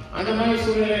 அந்த மாதிரி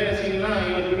சூழ்நிலை என்ன செய்யணும்னா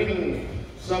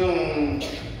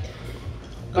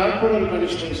கார்பரேட்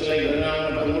பனிஷ்மெண்ட்ஸ் லைக்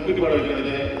முட்டி போட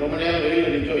வைக்கிறது, ரொம்ப நேரம்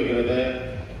வெளியில் நிற்க வைக்கிறது,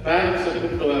 பேரண்ட்ஸை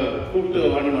கூப்பிட்டு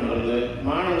வார்ன் பண்ணுறது,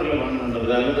 மாணவர்களை வார்ன்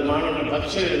பண்ணுறது, அல்லது மாணவர்கள்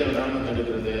பரீட்சை எழுதுறதாம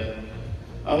தடுக்கிறது,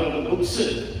 அவங்களுக்கு புக்ஸு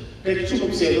டெக்ஸ்ட்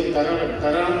புக்ஸ் எதுவும்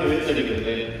தராமல்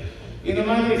இழுத்தடிக்கிறது. இந்த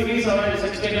மாதிரி please avoid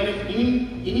such kind of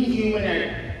inhuman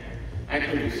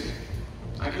activities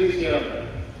at least year.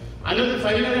 அல்லது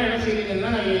ஃபைனலாக என்ன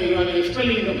செய்வீங்கன்னா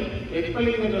expelling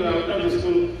out of the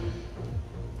school.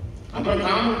 அப்புறம்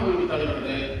காமன் ஸ்கூலுக்கு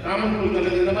தள்ளுறது,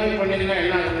 இந்த மாதிரி பண்ணீங்கன்னா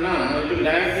என்ன ஆகுதுன்னா it will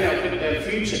directly affect there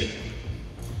future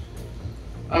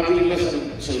அப்படின்னு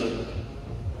சொல்றது.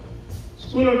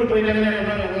 ஸ்கூல் விட்டு போயிட்டாங்கன்னா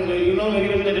என்ன உங்களுக்கு இன்னும் very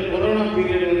well that corona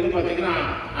period வந்து பார்த்தீங்கன்னா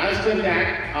as per the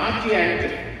RT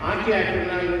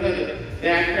ஆக்ட்னா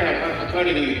they acted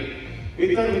accordingly.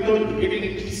 Without getting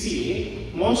TC,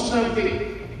 almost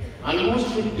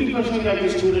 50% of the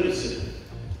students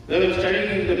they were studying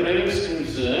in the private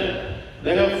schools,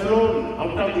 they have flown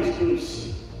out of the schools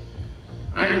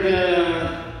and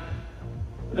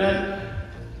they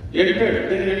entered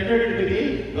into the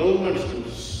government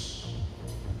schools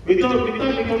without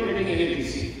getting any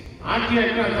TC. RT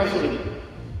Act anta soludhu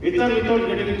without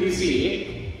getting TC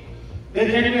they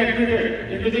can be admitted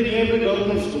into the nearby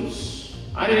government schools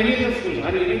or any other schools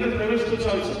or any other private schools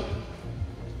also.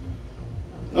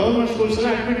 Government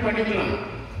ஸ்கூல்ஸ்லாம் admit பண்ணிக்கலாம்.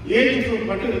 Age proof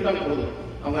மட்டும் இருந்தால் போதும்.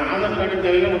 அவங்க Aadhaar card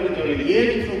தேவையில்லை, ஒன்றும் தேவையில்லை.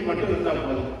 Age proof மட்டும் இருந்தால்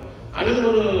போதும். அல்லது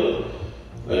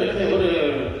ஒரு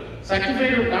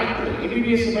சர்டிஃபிகேட் டாக்டர்,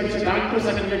 எம்பிபிஎஸ் படிச்ச டாக்டர்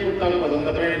சர்டிஃபிகேட் கொடுத்தா போதும்.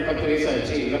 இந்த பையன் 10 வயசு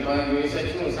ஆச்சு இல்லை 15 வயசு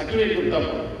ஆச்சு, ஒரு சர்டிஃபிகேட் கொடுத்தா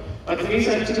போதும். 10 வயசு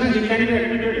ஆச்சுன்னா he can be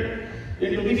admitted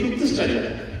into the 5th standard.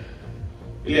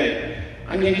 இல்லையா?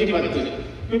 5 10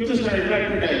 5th standardல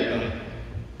அட்மிட் ஆகிருக்காங்க.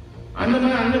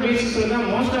 அந்த பேசிஸில் தான்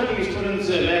most of the students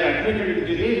where admitted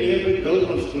into the nearby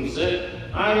government schools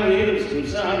R aided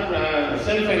schools R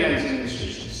self financing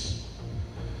institutions.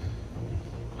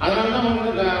 அதனால தான்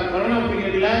வந்து கொரோனா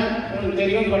பீரியட்ல உங்களுக்கு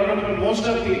தெரியும், corona period most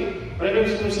of the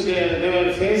private schools they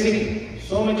are facing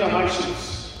so much hardships.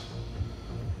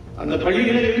 அந்த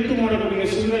பள்ளிகளை இழுத்து மூடக்கூடிய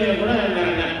சூழ்நிலையை கூட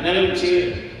நிலவுச்சு.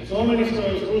 So many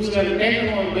schools were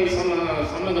taken over pi some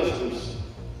other schools.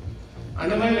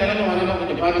 அந்த மாதிரி நிலைமை வரலாம்,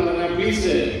 கொஞ்சம் பார்த்துக்கோங்க ப்ளீஸ்.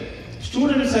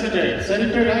 ஸ்டூடெண்ட்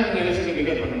சென்டர்டாக நீங்கள் என்ன செய்ய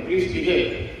பிகேவ் பண்ணணும், please behave.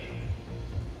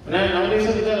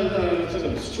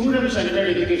 Student centred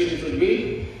education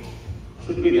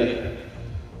should be there.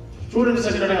 Student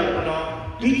சென்டர்டாக இருக்கணும்,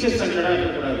 டீச்சர் சென்டர்டாக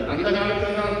இருக்கக்கூடாது. அந்த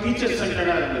காலத்தில் தான் டீச்சர்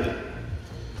சென்டர்டாக இருந்தது.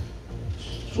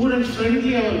 ஸ்டூடெண்ட்ஸ்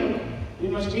ஃப்ரெண்ட்லியாக இருக்கணும். யூ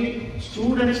மஸ்ட் பி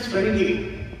ஸ்டூடெண்ட்ஸ்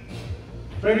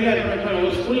ஃப்ரெண்ட்லியாக இருக்கணும்.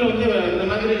 ஒரு ஸ்கூலில் வந்து இந்த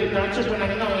மாதிரி டார்ச்சர்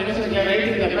பண்ணாங்கன்னா அவங்க என்ன செய்ய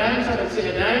writing, the parents R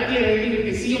directly writing with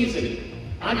the CMC,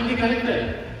 R the collector,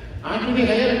 R the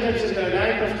higher authorities,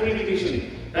 director of school education,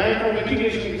 director of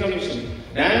matriculation examination,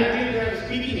 directly they are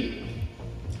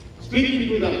speaking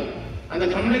to them. அந்த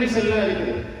complaints எல்லாம்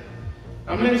இருக்குது.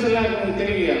 Complaints எல்லாம் உங்களுக்கு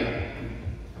தெரியலையா?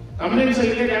 Complaints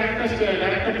எல்லாம்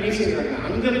டைரக்டா பேசிடுறாங்க.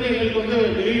 அங்கிருந்து எங்களுக்கு வந்து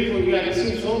daily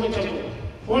so much of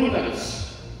phone calls.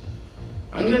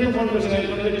 அங்கிருந்து ஃபோன் பேசுங்க,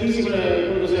 எனக்கு வந்து டிசி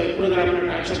கொடுக்குறாங்க,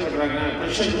 ஆக்ஷன் பண்ணுறாங்க,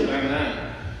 ப்ரெஷர் கொடுக்குறாங்க,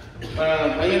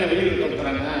 பையனை வெளியில்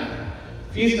கொடுக்குறாங்க,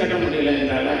 ஃபீஸ் கட்ட முடியல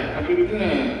எங்களால் அப்படி இப்படின்னு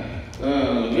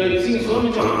so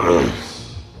much of.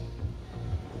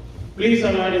 Please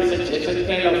avoid such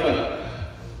kind of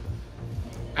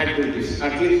activities,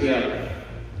 at least here.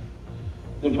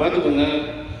 பார்த்துக்கோங்க.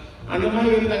 அந்த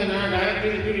மாதிரி இருந்தாங்கன்னா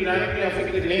directly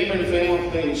affect the name and fame of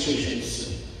the institutions.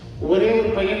 ஒரே ஒரு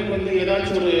பையனுக்கு வந்து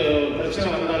ஏதாச்சும் ஒரு பிரச்சனை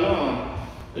வந்தாலும்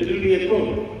it will be echo,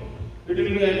 it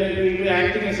will be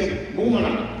acting as a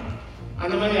boomerang.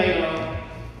 அந்த மாதிரி ஆகிடும்.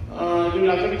 It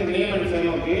will affect the name and fame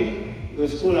of the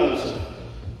school also.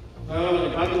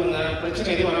 கொஞ்சம் பார்த்துக்கோங்க, பிரச்சனை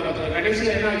எதுவும் வர பார்த்துக்கோங்க.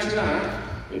 கடைசியில் என்ன ஆச்சுன்னா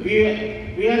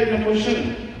we are in a position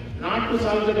not to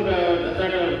solve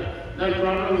that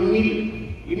problem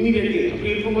immediately. அப்படி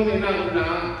இருக்கும்போது என்ன ஆகுதுன்னா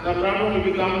the problem will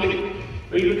be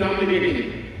complicating.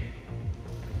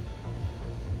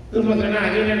 திரும்ப அந்த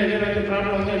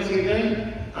ப்ராப்ளம் வந்து என்ன செய்யுது,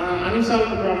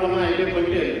 அன்சால்வ் ப்ராப்ளமாக ஆகிட்டே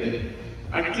போயிட்டே இருக்குது.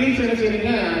 அட்லீஸ்ட் என்ன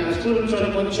செய்யுங்க, அந்த ஸ்டூடெண்ட்ஸோட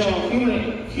கொஞ்சம்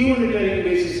ஹியூமனிட்டேரியன்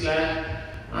பேசிஸில்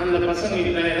அந்த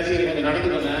பசங்களுக்கு என்ன செய்யுங்க கொஞ்சம்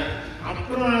நடந்துக்கோங்க.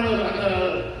 அப்புறம்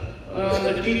அந்த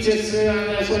டீச்சர்ஸு,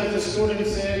 அந்த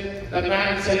ஸ்டூடெண்ட்ஸு,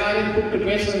 பேரண்ட்ஸ் எல்லாரையும் கூப்பிட்டு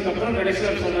பேசுறதுக்கு அப்புறம்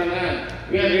கடைசியில் சொல்றாங்க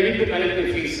we are ready to collect the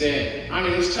fees on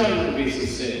installment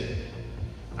basis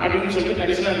அப்படின்னு சொல்லிட்டு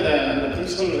கடைசியில் அந்த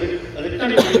பிரின்சிபல்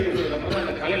ரிட்டர்ன் பண்ணிட்டு அப்புறம்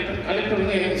அந்த கலெக்டர்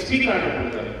வந்து எனக்கு ஸ்பீக் ஆர்டர்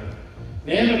கொடுக்குறாரு.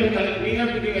 நேரில் போய் collector we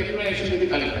have to give explanation to the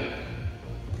collector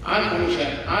or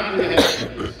commissioner or to the head.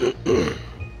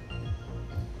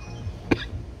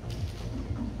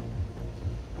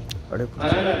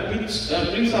 அதனால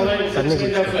please avoid such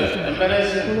kind of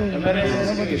embarrassing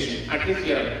situation at least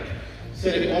here.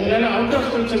 சரி, உங்களால அவுட் ஆஃப்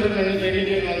ஸ்கூல் சில்ட்ரன் எண்ணிக்கை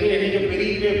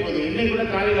பெருகிட்டே போகுது. இன்னைக்கு கூட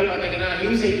காலையில் பார்த்தீங்கன்னா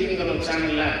நியூஸ் 18ங்கிற ஒரு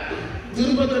சேனல்ல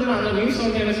திரும்ப அந்த நியூஸ்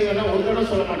வந்து என்ன செய்வாங்கன்னா ஒரு தடவை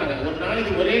சொல்ல மாட்டாங்க. ஒரு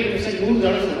நாளைக்கு ஒரே நியூஸை 100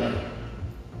 தடவை சொல்றாங்க.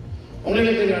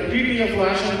 உங்களுக்கு தெரியும், டிடிஎஃப்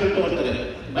வாஷன் ஒருத்தர்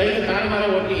பைக்கை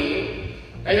தாரமாக ஓட்டி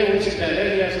கையை முடிச்சுட்டாரு,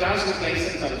 லாஸ்ட்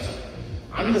லைசன்ஸ் ஆல்சோ.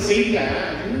 அந்த செய்தியை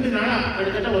 2 நாள்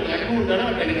கிட்டத்தட்ட ஒரு 200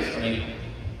 தடவை டெலிகாஸ்ட் பண்ணிருக்கோம்.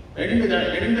 2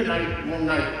 நாள் 3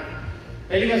 நாள்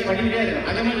டெலிகாஸ்ட் பண்ணிக்கிட்டே இருக்கும்.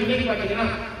 அதே மாதிரி இன்னைக்கு பார்த்தீங்கன்னா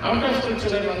அவுட் ஆஃப் ஸ்கூல்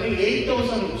சில்ட்ரன் வந்து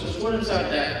 8,000 students are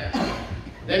there.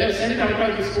 they are sent out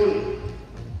of the school.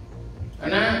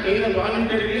 ஆனா either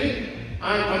voluntarily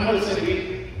or compulsorily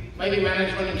by the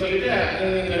management சொல்லிட்டு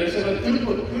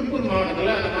திருப்பூர்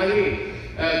மாவட்டத்தில் அந்த மாதிரி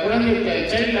குழந்தை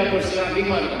சைல்ட் லேபர்ஸ்லாம்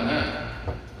அதிகமாக இருக்காங்க.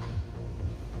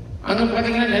 அங்கே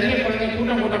பார்த்தீங்கன்னா நிறைய குழந்தைங்க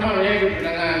கூட்டமாக விளையாடிட்டு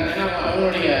இருக்காங்க. ஏன்னா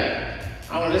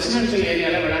அவங்க ரெசிடென்சியல்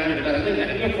ஏரியாவில் விளையாண்டுட்டு இருக்காங்க.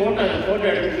 நிறைய ஃபோட்டோ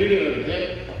எடுத்து வீடியோ எடுத்து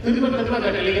திரும்ப அதை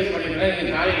டெலிகாஸ்ட் பண்ணிட்டு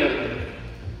இங்கே காலையில் இருக்குது.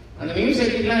 அந்த நியூஸ்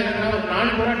 18லாம் என்னன்னா ஒரு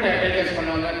நாள் கூட டெலிகாஸ்ட்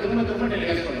பண்ணுவாங்க, திரும்ப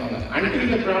டெலிகாஸ்ட் பண்ணுவாங்க. until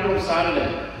the problem solved,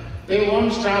 they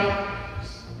won't stop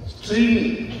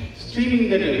streaming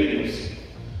the videos.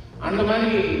 அந்த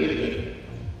மாதிரி இருக்கு.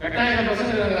 8000 பசங்க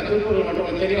இருக்காங்க திருப்பூர்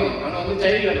மட்டும் தெரியும். அங்கே வந்து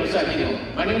சைல்டு லேபர்ஸ் அதிகம்,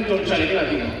 மனித தொழிற்சாலைகள்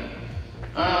அதிகம்.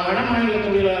 வட மாநில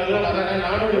தொழிலாளர்கள் வர்றாங்க,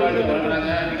 நாடோடி வாழ்க்கை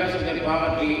வாழ்றாங்க, பிகாஸ் ஆஃப் தேர்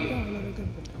பாவர்ட்டி.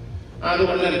 அது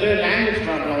ஒன்று இருக்கு. லாங்குவேஜ்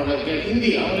ப்ராப்ளம் ஒன்று இருக்கு. ஹிந்தி,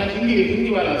 அவங்க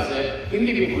Hindi wallahs,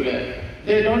 Hindi people,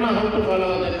 they don't know how to follow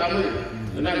the Tamil,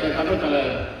 இந்த தமிழ்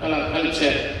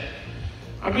கல்ச்சர்.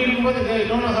 அப்படி இருக்கும்போது they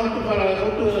don't know how to follow,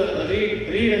 how to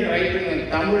read and right in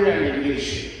Tamil and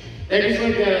English. That is why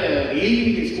they are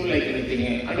leaving the school like anything.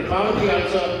 And poverty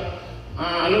also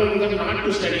allowing them not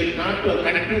to study, not to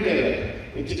continue their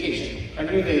education.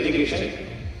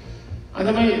 அந்த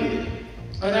மாதிரி இருக்குது.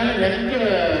 அதனால நிறைய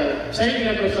child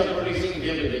labours are producing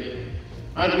everyday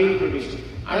are being produced.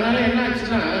 அதனால என்ன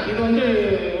ஆச்சுன்னா இது வந்து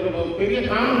ஒரு பெரிய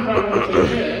காமன்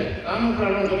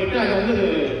ப்ராப்ளம் சொல்லிட்டு அதை வந்து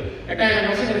 8000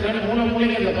 பசங்க இருக்காங்க,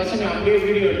 மூளைக்கு அந்த பசங்க அப்படியே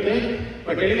வீடியோ எடுத்து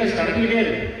இப்போ டெலிகாஸ்ட் நடந்துக்கிட்டே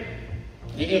இருக்கு.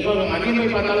 நீங்கள் இப்போ மதியம்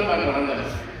போய் பார்த்தாலும் பார்க்கலாம்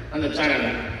அந்த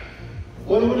சேனலில்.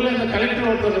 ஒரு ஊரில் இந்த கலெக்டர்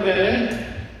ஒருத்தர் இருக்காரு,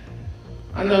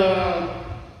 அந்த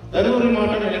தருமபுரி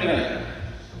மாவட்டம் நினைக்கிறார்.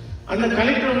 அந்த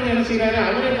கலெக்டர் வந்து என்ன செய்யறாரு,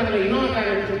 அவரே தன்னோட இன்னொரு காரை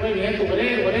எடுத்துட்டு போய் நேற்று ஒரே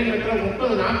நேரத்தில்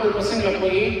 30-40 பசங்களை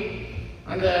போய்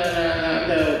அந்த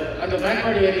அந்த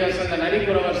பேக்வர்டு ஏரியாஸ், அந்த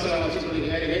நரிப்புற வருஷம்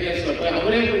வச்சுட்டு ஏரியாஸில் போய்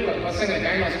அவரே போய் பசங்களை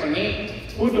கேன்வாஸ் பண்ணி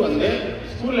கூட்டு வந்து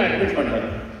ஸ்கூலில் அட்மிட் பண்ணுறாரு.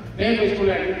 நேற்று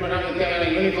ஸ்கூலில் அட்மிட் பண்ணாங்க, தேவையான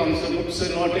யூனிஃபார்ம்ஸ், புக்ஸ்,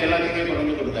 நோட்டு எல்லாத்தையுமே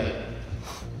கொண்டு கொடுத்தாரு.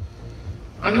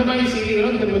 அந்த மாதிரி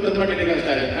செய்திகளும் திரும்ப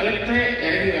டெலிகாஸ்டாரு. கலெக்டரே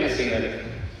இறங்கி வேலை செய்கிறாரு.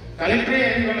 கலெக்டரே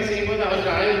இறங்கி வேலை செய்யும் போது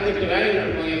அவருக்கு 1008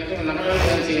 வேலைகள் இருக்கும், நம்மளால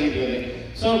வேலை செய்ய முடியாது.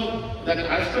 So that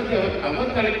aspect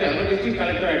our collector, our district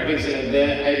collector advice செய்கிறது,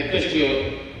 I request you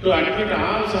to admit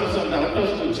all sorts of the out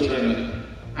of school children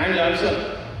and also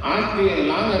ask the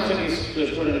long absent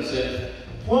students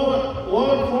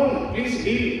over phone, please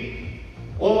deal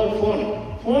over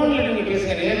ஃபோனில் நீங்கள்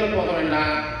பேசுங்க, நேரில் போக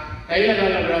வேண்டாம், கையில்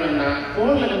காலில் விட வேண்டாம்.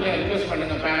 ஃபோனில் கொஞ்சம் ரிக்வெஸ்ட்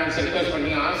பண்ணுங்க, பேரண்ட்ஸ் ரிக்வெஸ்ட்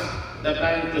பண்ணி ask the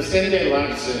parent to send there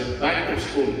watts back to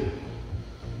school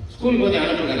கொஞ்சம்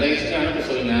அனுப்புங்க, தயவு செஞ்சு அனுப்ப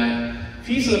சொல்லுங்க.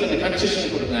 ஃபீஸில் கொஞ்சம்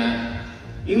கன்செஷன் கொடுங்க,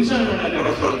 இன்ஸ்டால்மெண்ட்டில்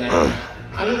கட்ட சொல்லுங்க.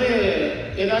 அல்லது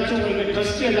ஏதாச்சும் உங்களுக்கு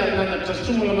ட்ரஸ்ட் எதாவது இருந்தால் அந்த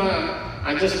ட்ரஸ்ட் மூலமாக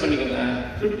அட்ஜஸ்ட் பண்ணிக்கோங்க.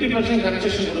 50%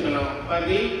 கன்செஷன் கொடுக்கலாம் for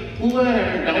the poor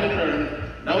and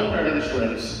down written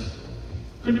students.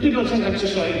 50%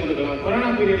 concession வரைக்கும் கொடுக்கலாம். கொரோனா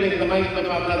பீரியடில் இந்த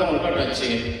ஃபார்முலா தான் ஒர்க் அவுட் ஆச்சு.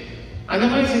 அந்த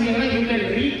மாதிரி செஞ்சீங்கன்னா you can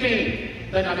retain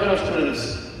the number of students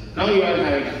now you are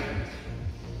having.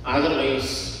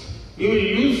 Otherwise you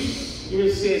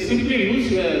will simply lose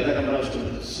the number of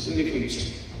students in the future.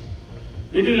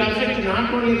 It will affect not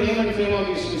only the name and fame of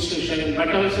this institution but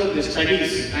also the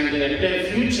studies and the entire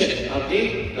future of the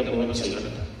poor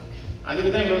children. அதுக்கு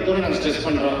தான் இவ்வளோ தூரம் நாங்கள் stress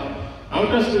பண்ணுறோம்.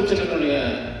 Out of school சில்ட்ரனுடைய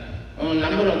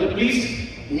number வந்து please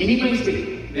minimise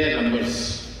there numbers.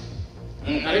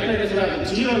 கலெக்டரே சொல்கிறார்,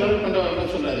 0 level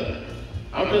பண்ணுறவர்கள் சொல்கிறாரு.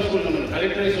 Out of school number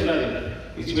கலெக்டரே சொல்கிறாரு,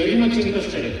 it's very much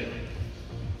interested.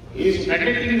 Is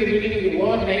conducting the meeting in the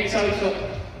over nights also.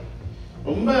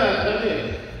 ரொம்ப அதாவது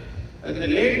இந்த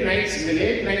லேட்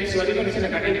நைட்ஸ் வரைக்கும்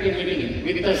கண்டக்டிங் மீட்டிங்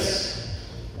வித் அஸ்.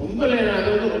 ரொம்ப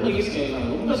அதாவது ரொம்ப ஈஸி,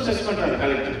 ரொம்ப ஸ்ட்ரெஸ் பண்ணுறாரு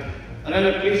கலெக்டர்.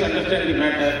 அதனால் please understand the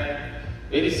matter,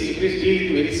 please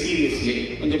deal very seriously.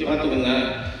 கொஞ்சம் பார்த்துக்கோங்க.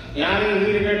 யாரும்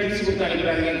இமீடியட்டாக டீசி கொடுத்து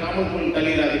அனுப்பிடாதீங்க, common rule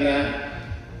தள்ளிடாதீங்க.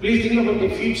 Please think about the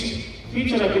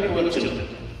future of the poor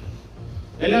children.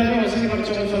 எல்லாருமே வசதி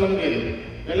படித்தவங்க சொல்ல முடியாது,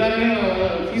 எல்லாருமே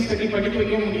ஃபீஸ் கட்டி படிக்க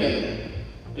வைக்க முடியாது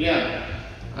இல்லையா?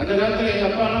 அந்த காலத்தில் எங்கள்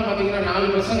அப்பாலாம் பார்த்தீங்கன்னா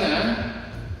 4 பசங்க,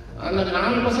 அந்த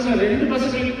 4 பசங்க 2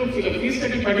 பசங்களுக்கு ஃபீஸ்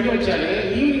கட்டி படிக்க வச்சாரு.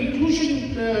 ஈவினிங் டியூஷன்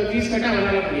ஃபீஸ் கட்ட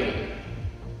அவரால் முடியாது.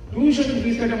 டியூஷனுக்கு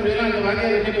ஃபீஸ் கட்ட முடியல. அந்த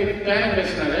வாத்தியார் கிட்ட போய் பேரன்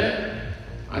பேசினாரு.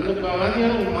 அந்த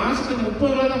வாத்தியார் மாதத்துக்கு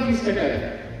 30 ரூபா தான் ஃபீஸ் கட்டாரு.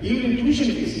 ஈவினிங்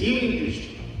டியூஷன்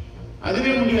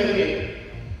அதுவே முடியாது.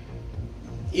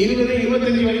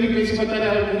 20-25 வரைக்கும் பேசி பார்த்தாரு,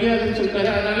 அவர் முடியாதுன்னு சொல்லிட்டாரு.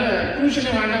 அதனால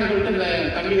டியூஷனே வேண்டாம்னு சொல்லிட்டு இந்த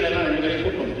தம்பிகள் எல்லாம் 2 பேரையும்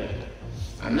கூப்பிட்டு வந்துட்டாரு.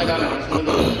 அந்த காலம்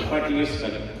 40 years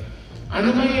அந்த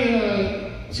மாதிரி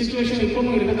சிச்சுவேஷன்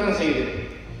இப்பவும் இருக்கத்தான் செய்யுது.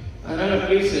 அதனால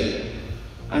ப்ளீஸ்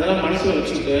அதெல்லாம் மனசில்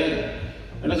வச்சுக்கிட்டு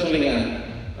என்ன சொல்லுங்க,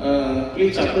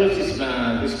 please approach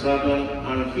this problem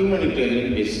on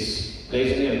humanitarian basis. தயவு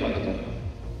செஞ்சு அதை பார்த்துக்கோங்க.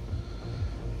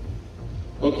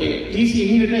 ஓகே, டிசி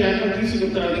இமீடியட்டாக யாருக்கும் டிசி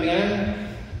கொடுத்துறாதீங்க,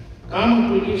 காமன்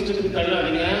ரூல் இஷ்டத்துக்கு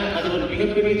தள்ளாதீங்க. அது ஒரு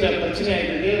மிகப்பெரிய பிரச்சனை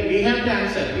ஆகிட்டு. We have to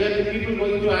answer. We are the people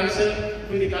going to answer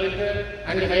to the collector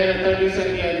and the higher authorities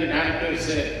and the directors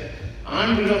on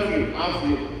behalf of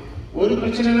you. ஒரு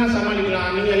பிரச்சனைனா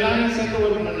சமாளிக்கலாம். நீங்க எல்லாரும் சேர்ந்து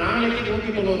ஒரு நாளைக்கு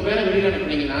 190 பேரை வெளியில்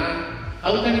அனுப்புனீங்கன்னா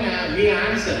how can we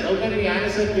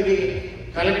answer to the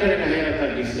collector and higher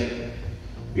authorities?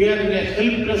 We are in a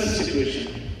helpless situation.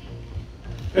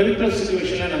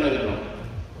 நம்ம இருக்கிறோம்.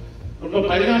 ரொம்ப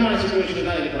பரிதாபமான சிச்சுவேஷன்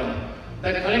தான் இருக்கிறோம்.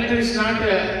 That collector is not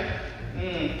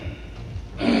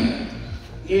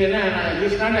he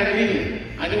is not agreeing.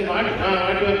 I think what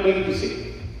you are going to say.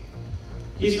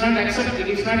 He's not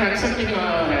accepting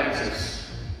our answers.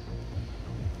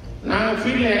 நாங்கள்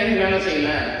ஃபீல்டில் இறங்கி வேலை செய்யல,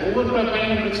 ஒவ்வொரு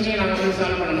பையன் பிரச்சனையும் நாங்கள் வந்து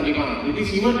சால்வ் பண்ண முடியுமா? It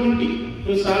is your duty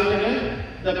to solve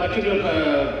the particular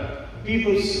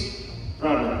peoples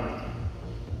problem.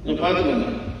 நீங்கள் பார்த்துக்கோங்க.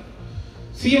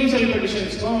 சிஎம் செல்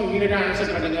பெட்டிஷன்ஸ்க்கும் இமீடியட்டாக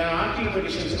ஆன்சர் பண்ணுங்க, ஆர்டி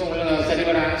பெட்டிஷன்ஸ்க்கும் ஒழுங்காக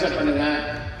சரிவர ஆன்சர் பண்ணுங்க,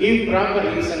 give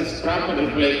proper reasons, proper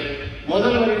reply.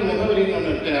 முதல்வரின் முகவரின்னு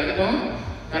ஒன்று இருக்கு, அதுக்கும்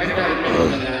கரெக்டாக ரிப்ளை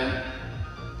பண்ணுங்க.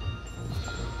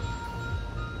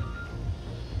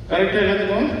 கரெக்டாக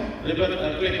எல்லாத்துக்கும்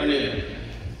ரிப்ளை பண்ணிடுங்க.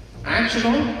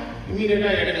 ஆக்ஷனும்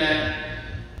இமீடியட்டாக எடுங்க.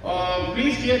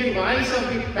 Please here the voice of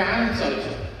the parents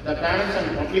also, the parents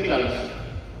and public also.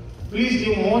 Please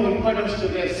give more importance to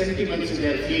their sentiments,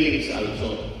 their feelings also.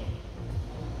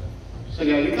 So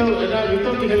without the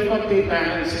help of the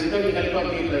parents, without the help of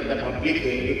the public,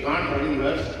 you can't run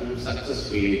your school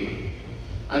successfully.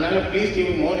 Another, please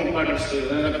give more importance to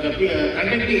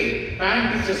conducting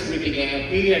parent-teachers meeting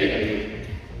periodically,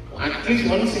 at least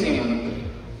once in a month.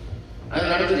 அது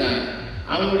நடத்துங்க.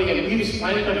 அவங்களுடைய views,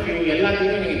 point of view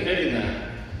எல்லாத்தையுமே நீங்கள்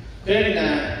கேளுங்க.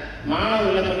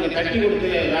 மாணவர்களை கொஞ்சம் தட்டி கொடுத்து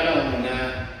வேலை வாங்குங்க,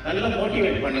 நல்லா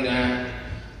மோட்டிவேட் பண்ணுங்க.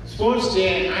 ஸ்போர்ட்ஸ் டே,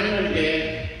 ஆனுவல் டே,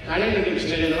 கலை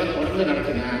நிகழ்ச்சிகள் இதெல்லாம் தொடர்ந்து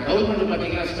நடத்துங்க. கவர்மெண்ட்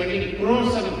பார்த்தீங்கன்னா spending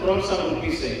crores and crores of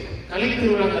rupees. கலை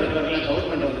திருவிழாங்கிற பேரில்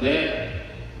கவர்மெண்ட் வந்து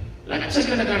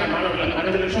லட்சக்கணக்கான மாணவர்கள்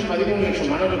 12 லட்சம் 13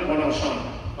 லட்சம் மாணவர்கள் போன வருஷம்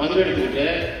பங்கெடுத்துக்கிட்டு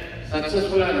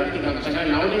சக்ஸஸ்ஃபுல்லாக நடத்தி காமிச்சாங்க.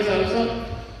 நவடேஸ் ஆல்சோ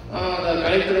the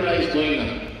கலை திருவிழா is going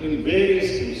on in various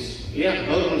schools,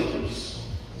 government schools.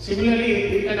 Similarly,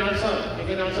 you can also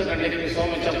conduct so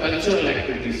much of cultural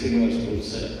activities in your schools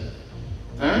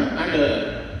and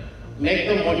make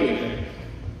them motivated.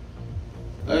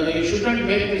 You should not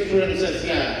make the students as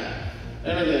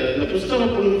the புஸ்தக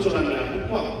புழுன்னு சொல்றாங்களா,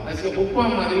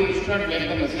 bookworm மாதிரி. You should not make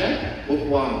them as a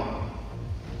bookworm.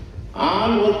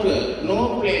 All work, no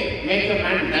play, make a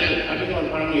man dull அப்படின்னு ஒரு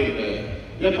பழமொழி இருக்கு.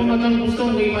 எப்போ பார்த்தாலும்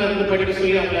புஸ்தகம் கைமா இருந்து படிக்க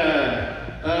சொல்லி அவங்கள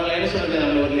என்ன சொல்றது,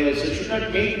 அவங்க should not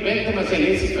make them as a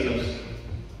lazy fellows.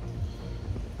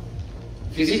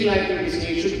 Physical activities,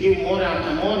 you should give more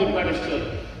importance to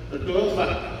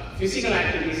physical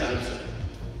activities also.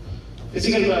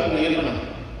 Physical இருக்கணும்.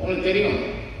 உங்களுக்கு தெரியும்,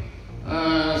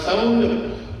 சவுண்டு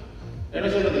என்ன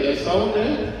சொல்றது, சவுண்ட்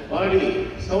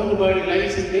பாடி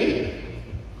லைஸ்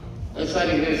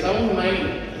இந்த சவுண்ட் மைண்ட்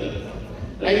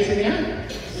லைஸ் இல்லையா,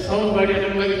 சவுண்ட் பாடி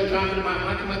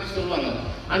மாற்றி சொல்லுவாங்க.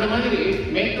 அந்த மாதிரி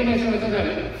மேக்கனேஷன்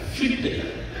ஃபிட்,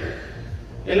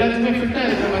 எல்லாத்துக்குமே ஃபிட்டாக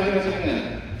இருக்கிற மாதிரி சொல்லுங்க.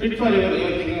 ஃபிட் ஃபார்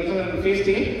யுவர்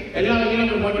ஃபேஸ்டி எல்லா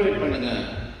வகையிலும் மோட்டிவேட் பண்ணுங்க.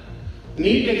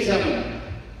 நீட்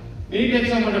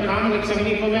எக்ஸாம் பண்ணுற காமன்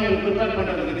எக்ஸாம் இப்போவே அவங்க ப்ரிப்பேர்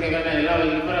பண்ணுறதுக்கு தேவையான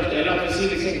எல்லா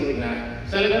ஃபெசிலிட்டிஸையும் கொடுங்க.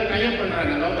 சில பேர் டைப்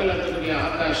பண்ணுறாங்க, லோக்கலில் இருக்கக்கூடிய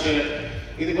ஆகாஷ்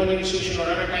இது போன்ற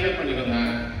இன்ஸ்டியூஷனோட டைப் பண்ணிக்கோங்க,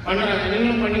 பண்ணுறாங்க.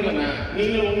 நீங்களும் பண்ணிக்கோங்க.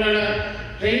 நீங்களும் உங்களால்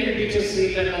ட்ரெயின்டு டீச்சர்ஸ்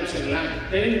இல்லைன்னு வச்சுக்கலாம்,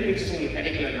 ட்ரெயின்டு டீச்சர்ஸ் உங்களுக்கு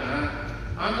கிடைக்கலன்னா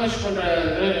ஆகாஷ் பண்ணுற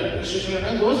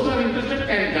institution those are interested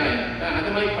can join. அது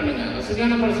மாதிரி பண்ணுங்க.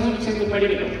 வசதியான பசங்க சேர்ந்து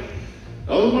படிக்கணும்.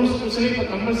 கவர்மெண்ட் ஸ்கூல்ஸ்லேயே இப்போ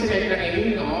கம்பல்சரி ஆகிட்டாங்க.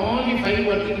 Evening all 5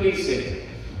 working days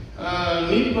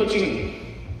NEET coaching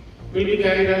will be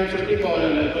carried ஆன்னு சொல்லிட்டு இப்போ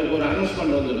ஒரு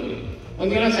அனௌன்ஸ்மெண்ட் வந்துருக்கு.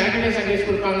 முந்தையெல்லாம் சாட்டர்டே சண்டேஸ்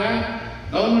கொடுப்பாங்க.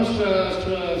 Government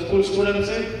school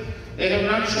students they have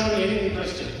not shown any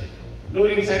interest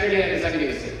during Saturday and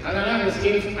Sundays. அதனால அந்த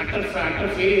ஸ்கீம் அட்டர்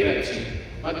ஃபெயிலியர் ஆச்சு.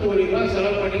 10 கோடி ரூபாய்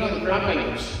செலவு பண்ணி அது ஃப்ளாப்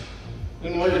ஆகிடுச்சு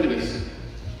இன் ஓல்டன் டேஸ்.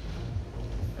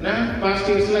 ஏன்னா பாஸ்ட்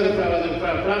இயர்ஸில் அது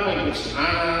ஃப்ளாப் ஆகிடுச்சு.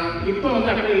 ஆனால் இப்போ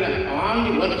வந்து அப்படி இல்லை. ஆல்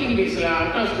தி ஒர்க்கிங் டேஸில்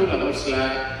அவுட் ஆஃப் ஸ்கூல் ஹவர்ஸில்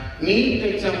நீட்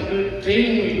எக்ஸாமுக்கு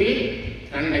training will be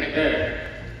conducted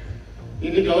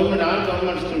in the government all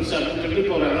government schools அப்படின்னு சொல்லிட்டு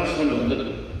இப்போ ஒரு அனௌன்ஸ்மெண்ட்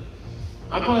வந்துருக்கு.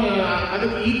 அப்போ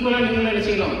அதுக்கு ஈக்குவலாக நீங்கள் என்ன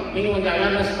செய்யணும், நீங்கள் கொஞ்சம்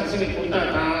அவேர்னஸ் பசங்களுக்கு கொடுத்தா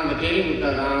தான், அந்த ட்ரைனிங்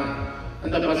கொடுத்தா தான்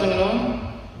அந்த பசங்களும்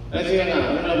என்ன செய்வாங்க,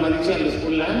 அவங்கள மதித்து அந்த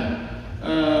ஸ்கூலில்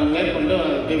மேற்கொண்டு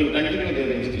they will continue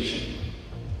there education.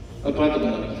 அதை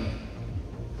பார்த்துக்கோங்க.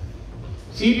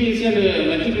 சிபிஎஸ்சி அண்ட்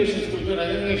மெட்ரிகுலேஷன் ஸ்கூலுக்கு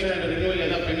ரெகக்னேஷன் அண்ட் ரினியூவல்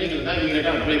ஏதாவது பெண்டிங் இருந்தால்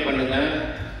இமீடியட்டாக அப்ளை பண்ணுங்கள்.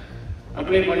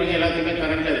 அப்ளை பண்ணி எல்லாத்தையுமே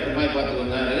கரெக்டாக இருக்கிற மாதிரி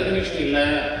பார்த்துக்கோங்க. ரெகக்னேஷன் இல்லை,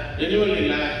 ரினியூவல்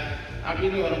இல்லை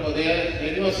அப்படின்னு வரும்போது,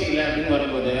 என்ஓசி இல்லை அப்படின்னு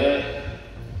வரும்போது,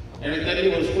 எனக்கு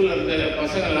தெரிஞ்சு ஒரு ஸ்கூலில் இருக்க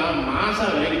பசங்கள்லாம் மாசாக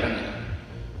விளையாடிட்டாங்க.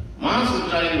 Mass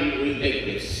withdrawal will take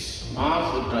place.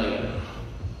 Mass withdrawal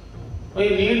போய்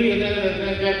நியர்லி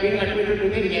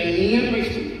நியர்பை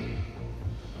ஸ்கூல்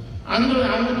அந்த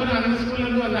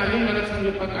ஸ்கூல்லேருந்து அந்த அதே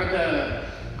மேனேஜ்மெண்ட்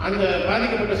அந்த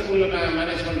பாதிக்கப்பட்ட ஸ்கூலில்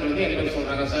மேனேஜ்மெண்ட் வந்து எங்களுக்கு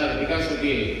சொல்கிறாங்க, sir because of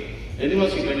the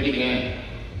NOC bending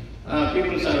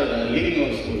peoples are leaving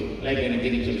your school like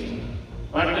anything.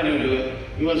 What can you do?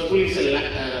 Your school is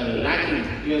lacking.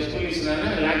 Your school is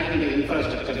lacking the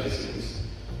infrastructure facilities.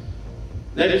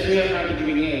 That is why we are not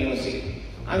giving a NOC.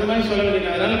 அது மாதிரி சொல்ல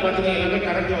வேண்டியது. அதனால பார்த்தீங்கன்னா எல்லாமே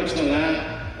கரெக்டாக வச்சுக்கோங்க.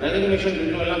 Recognition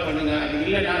ரினியூவெல்லாம் பண்ணுங்க. அது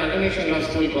இல்லைன்னா ரெகக்னிஷன்லாம்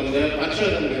ஸ்கூலுக்கு வந்து பரிசு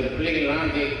எழுத முடியாது.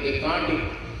 பிள்ளைங்கள்லாம்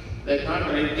they can't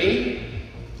write the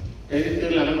 10th,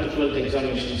 11th, 12th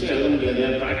examinations எழுத முடியாது,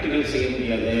 ப்ராக்டிக்கல் செய்ய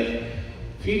முடியாது.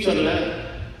 ஃபியூச்சரில்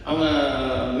அவங்க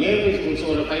நியர்பை ஸ்கூல்ஸ்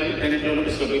ஒரு 5 to 10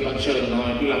 கிலோமீட்டர்ஸில் போய் பரிசு எழுதணும்.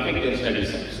 It will affect there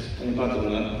studies. கொஞ்சம்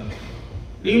பார்த்துக்கோங்க.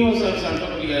 டிஓ சார்ஸ்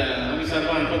அனுப்பக்கூடிய ஆஃபீஸாக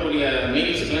அனுப்பக்கூடிய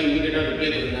மெயில்ஸுக்கெல்லாம் இமீடியட்டாக ரிப்ளை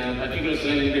கொடுங்க.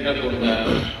 பர்டிகுலர்ஸ்லாம் இமீடியட்டாக கொடுங்க.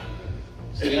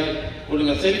 சரியா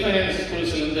கொடுங்க. செல்ஃப் ஃபைனான்ஸ்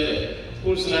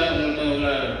ஸ்கூல்ஸில் உங்களுக்கு உள்ள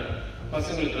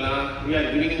பசங்களுக்கெல்லாம் we are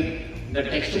giving the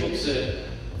text books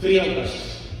free of cost.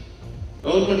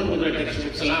 Government கொடுக்குற டெக்ஸ்ட்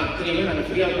புக்ஸ் எல்லாம் அத்தனையுமே நாங்கள்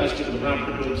ஃப்ரீ ஆஃப் காஸ்ட் கொடுக்குறோம். Up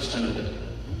to 12th standard.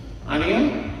 அதையும்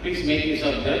please make use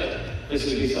of that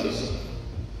facilities also.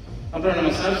 அப்புறம்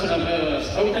நம்ம சார் சொன்ன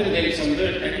ஸ்கவுட் அண்ட் கைட்ஸ் வந்து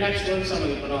 10 lakh ஸ்டூடெண்ட்ஸ் நம்ம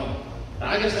இருக்கணும்.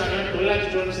 ராஜஸ்தானில் 12 lakh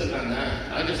ஸ்டூடெண்ட்ஸ் இருக்காங்க.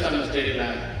 ராஜஸ்தான் ஸ்டேட்டில்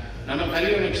நம்ம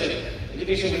கல்வி அமைச்சர்,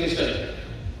 education minister,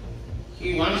 he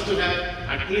wants to have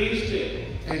at least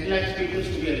 10 lakh people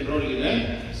to be enrolled in a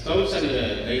scouts and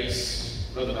guides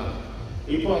program.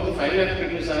 இப்போ வந்து 5 lakh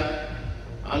people are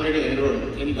already enrolled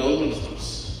in government schools.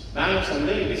 Balance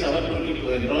வந்து it is our duty to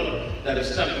enroll the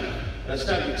rest of the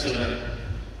children.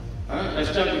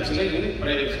 Rest of the children in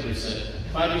private schools.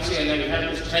 For which we have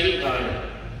to strive hard.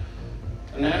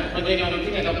 But then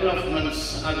within a couple of months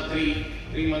or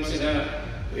 3 months,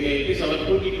 it is our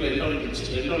duty to enroll the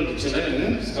children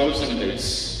in scouts and guides.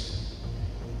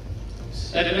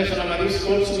 ஏற்கனவே சொன்ன மாதிரி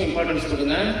ஸ்போர்ட்ஸுக்கு importance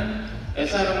கொடுங்க.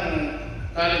 SRM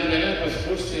காலேஜில் இப்போ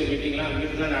sports மீட்டிங்லாம்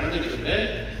வீட்டுலாம் நடந்துட்டு இருக்கு.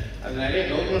 அது நிறைய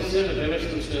கவர்மெண்ட்ஸு பிரைவேட்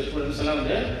ஸ்கூல் ஸ்டூடெண்ட்ஸ் எல்லாம்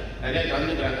வந்து நிறைய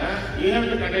கலந்துக்கிறாங்க. You have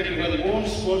to conduct your own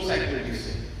sports activities.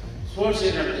 Sports day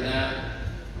நடத்துங்க.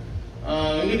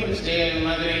 இண்டிபெண்டன்ஸ் டே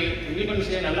மாதிரி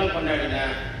இண்டிபெண்டன்ஸ் டே நல்லா கொண்டாடுங்க.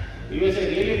 It was a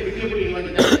really pitiable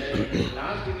event.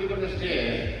 Last Independence Day,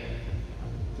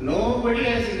 nobody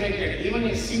has invited, even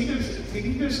a single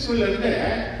school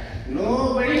there,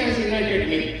 nobody has invited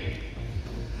me.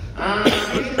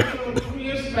 2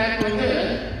 years back,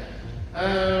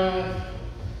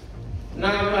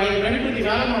 I went to the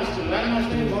Valamar school. Valamar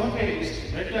school is one place.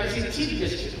 Went to as a chief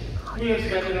guest. 2 years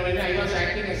back, I was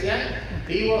acting as a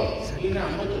DO in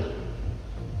Ambattur.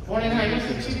 I was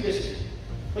a chief guest.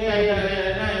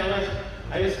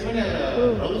 I was given a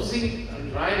rousing and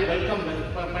royal welcome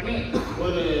பண்ணி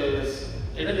ஒரு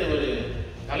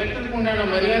கலெக்டருக்கு உண்டான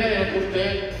மரியாதை எனக்கு கொடுத்து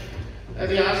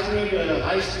அது ஆஸ்ட்மி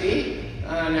ஹாய்ஸ்ட்ரி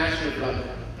national flag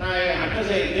நான்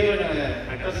address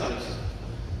address also.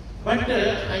 But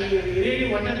I really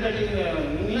wonder that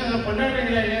நீங்களாம் அதை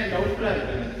கொண்டாடுறீங்களா இல்லையா டவுட்ஃபுல்லாக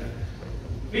இருக்கு எனக்கு.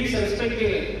 ப்ளீஸ் ரெஸ்பெக்ட்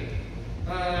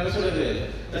என்ன சொல்றது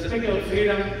ரெஸ்பெக்ட் அவர்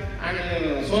ஃப்ரீடம் அண்ட்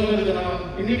சுதந்திர தினம்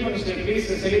இண்டிபெண்டன்ஸ் டே. ப்ளீஸ்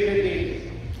செலிப்ரேட் தி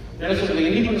என்ன சொல்றது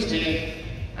இண்டிபெண்டன்ஸ் டே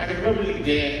அண்ட் ரிபப்ளிக்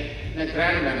டே இந்த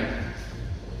கிராண்ட் மேனர்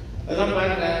அதெல்லாம்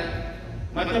பாருங்க.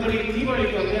 மற்றபடி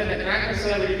தீபாவளிக்கு வந்து அந்த கிராக்கர்ஸ்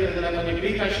எல்லாம் வெடிக்கிறதுல கொஞ்சம்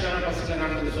ப்ரீகாஷனான பசங்களை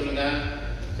நடந்து சொல்லுங்க.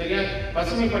 சரியா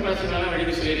பசுமை பட்டாசுகளெல்லாம்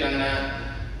வெடிக்க சொல்லியிருக்காங்க.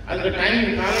 அதுக்கு டைம்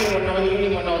காலையில் 1 hour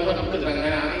ஈவினிங் 1 hour தான் கொடுத்துருக்காங்க.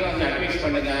 அதையும் வந்து அட்வைஸ்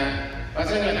பண்ணுங்க.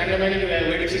 பசங்களை கண்ட மேனிக்கு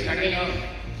வெடிச்சு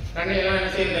கண்ணையெல்லாம் என்ன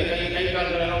செய்யுது கை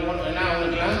கால்கள் எல்லாம் ஏன்னா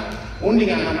அவங்களுக்குலாம்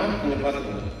ஊண்டிங்க ஆகாமல் கொஞ்சம்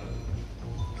பார்த்துக்கணும்.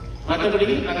 மற்றபடி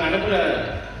நாங்கள் அனுப்புகிற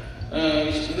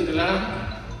இதுக்கெல்லாம்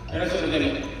என்ன சொல்றது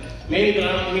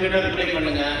மெயிலுக்கெல்லாம் இமீடியட்டாக ரிப்ளை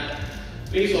பண்ணுங்க.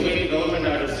 Please obey the government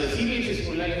orders. CBSE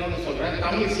ஸ்கூலில் இன்னொன்று சொல்கிறேன்,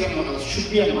 Tamil should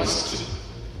be a must.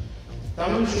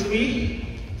 Tamil should be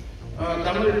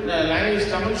Tamil language,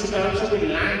 Tamil should also be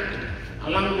learned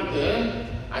along with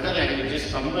other languages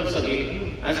compulsory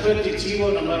as per the GO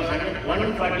number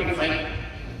 145.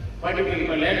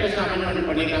 இப்போ லேட்டஸ்ட் அமெண்ட்மெண்ட்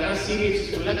பண்ணியிருக்காங்க. CBSE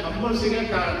ஸ்கூலில்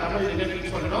கம்பல்சரியாக Tamil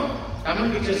teach பண்ணணும்,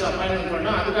 Tamil teachers appointment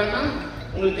பண்ணணும். அதுக்காக தான்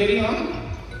உங்களுக்கு தெரியும்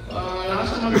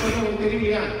லாஸ்ட் மந்த் உங்களுக்கு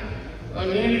தெரியலையா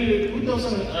nearly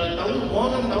 2000 more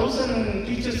than 1000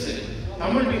 teachers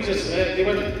Tamil teachers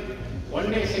given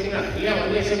one day seminar இல்லையா.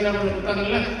 ஒன் டே செமினார் ஒன்று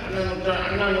கொடுத்தாங்கல்ல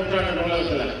அண்ணா நூற்றாண்டு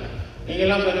நூலகத்தில்.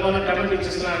 நீங்கள்லாம் பெரும்பாலும் தமிழ்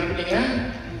டீச்சர்ஸ்லாம் அனுப்பிட்டீங்க,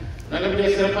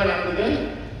 நல்லபடியாக சிறப்பாக நடந்தது.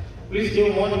 Please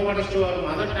give more importance to our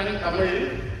mother tongue Tamil.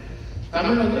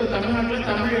 Tamil வந்து தமிழ்நாட்டில்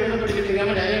தமிழ் எழுத படிக்க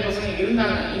தெரியாமல் நிறைய பசங்க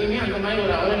இருந்தாங்க. இனிமேல் அந்த மாதிரி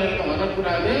ஒரு அவல நிலைமை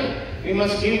வரக்கூடாது. We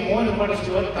must give more importance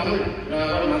to our Tamil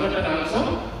our mother tongue also.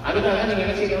 அதுக்காக நீங்கள்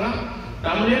என்ன செய்யலாம்,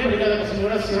 தமிழே படிக்காத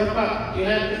பசங்களோட சிறப்பாக you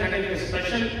have to conduct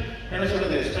special என்ன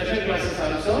சொல்றது special classes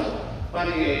also for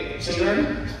the children.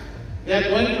 They are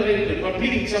going to write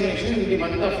public examination in the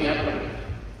month of April.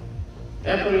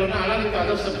 Along with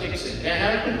other subjects, they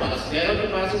have to pass. They have to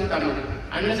pass in Tamil.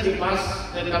 Unless they pass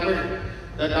the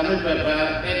Tamil paper,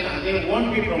 they won't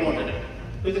be promoted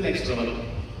to the next level.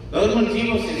 Government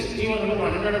GO says, GO number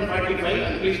 145,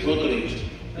 and please go to it.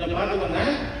 பார்த்துக்கோங்க.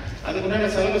 அதுக்கு முன்னாடி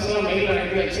syllabus எல்லாம் mail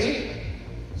அனுப்பியாச்சு.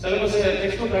 Syllabus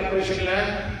text book ப்ரிப்பரேஷன்ல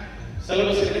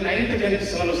syllabus இருக்கு 9th 10th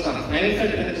syllabus தான். 9th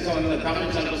 10th வந்து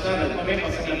Tamil syllabus தான். எப்பவுமே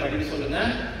பசங்களை படிக்க சொல்லுங்க.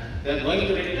 they are going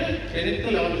to read 10th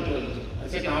 11th 12th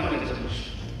that's a common examination.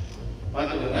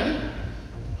 பாத்துக்கோங்க.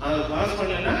 அது பாஸ்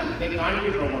பண்ணலனா they can't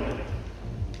be promoted.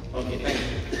 Okay thank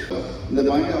you. இந்த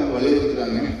பாயிண்ட் அவங்க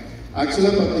வலியுறுத்துறாங்க.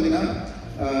 ஆக்சுவலா பாத்தீங்கன்னா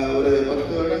ஒரு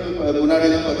 10 வருடங்கள்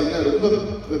முன்னாடிலாம் பார்த்தீங்கன்னா ரொம்ப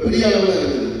பெரிய அளவில்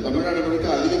இருந்தது. தமிழ்நாடு முழுக்க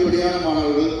அதிகப்படியான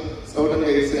மாணவர்கள் ஸ்கவுட் அண்ட்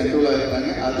கைட்ஸ் என்ரோல்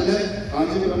ஆகிருந்தாங்க. அதில்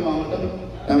காஞ்சிபுரம் மாவட்டம்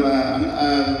நம்ம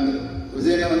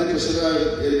விஜயனா வந்து கிருஷ்ணரா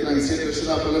இருக்கிறாங்க, ஸ்ரீ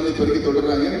கிருஷ்ணரா அப்போலேருந்து இப்போ வரைக்கும்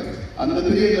தொடர்றாங்க. அந்த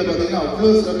பீரியடில் பார்த்தீங்கன்னா அவ்வளோ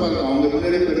சிறப்பாக இருக்கும். அவங்க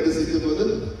முன்னெடுப்பு எடுத்து சிக்கும் போது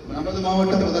நமது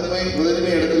மாவட்டம்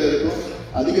முதன்மை இடத்துல இருக்கும்.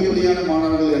 அதிகப்படியான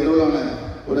மாணவர்கள் என்ரோல் ஆன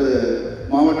ஒரு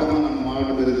மாவட்டமாக நம்ம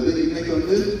மாவட்டம் இருக்குது. இன்னைக்கு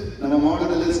வந்து நம்ம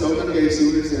மாவட்டத்தில் scout and guides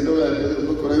units enrol ஆகிறது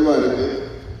ரொம்ப குறைவாக இருக்கு.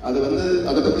 அது வந்து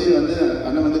அதை பற்றி வந்து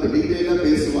அண்ணன் வந்து இப்போ டீட்டெயிலாக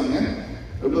பேசுவாங்க.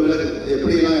 ரொம்ப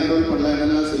எப்படியெல்லாம் என்ரோல் பண்ணலாம்,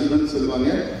 என்னெல்லாம் செய்யணும்னு சொல்லுவாங்க.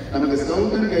 நமக்கு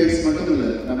ஸ்கவுட் அண்ட் கைட்ஸ் மட்டும் இல்லை,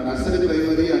 நம்ம nursery,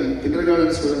 primary and kinder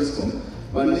garden ஸ்டூடெண்ட்ஸ்க்கும்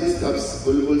பன்னிஸ், cups,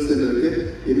 bulbuls இருக்கு.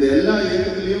 இந்த எல்லா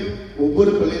இயக்கத்திலையும்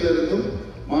ஒவ்வொரு பள்ளியிலிருந்தும்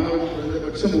மாணவர்கள்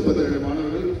குறைந்தபட்சம் 32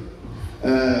 மாணவர்கள்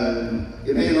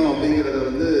இணையணும் அப்படிங்கிறத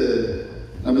வந்து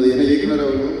நமது இணை இயக்குனர்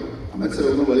அவர்களும் அமைச்சர்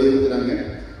அவர்களும் வலியுறுத்துறாங்க.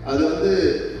 அது வந்து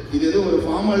இது ஏதோ ஒரு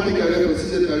ஃபார்மாலிட்டிக்காக,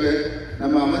 ப்ரொசீஜருக்காக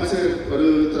நம்ம அமைச்சர்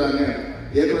வலியுறுத்துறாங்க,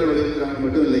 இயக்குனர் வலியுறுத்துறாங்க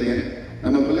மட்டும் இல்லைங்க.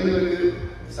 நம்ம பிள்ளைங்களுக்கு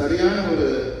சரியான ஒரு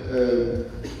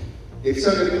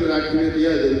எக்ஸ்ட்ரா கரிக்குலர்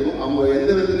ஆக்டிவிட்டியா இது இருக்கும். அவங்க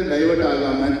எந்த விதத்துலையும் டைவர்ட்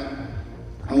ஆகாம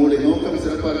அவங்களுடைய நோக்கம்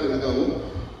சிறப்பாக இருக்கிறதுக்காகவும்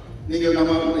நீங்கள்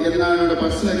என்னோட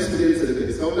பர்சனல் எக்ஸ்பீரியன்ஸ் இருக்கு.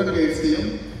 ஸ்கவுட் அண்ட் கைட்ஸ்லையும்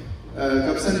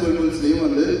கப்ஸ் அண்ட் புல்புல்ஸ்லையும்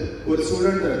வந்து ஒரு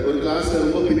ஸ்டூடெண்ட் ஒரு கிளாஸ்ல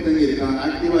ரொம்ப பின்தங்கி இருக்கான்,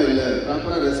 ஆக்டிவா இல்லை,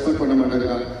 ப்ராப்பரா ரெஸ்பாண்ட் பண்ண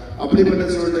மாட்டேங்கிறான். அப்படிப்பட்ட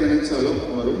ஸ்டூடெண்ட் நினைச்சாலும்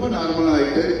அவன் ரொம்ப நார்மலா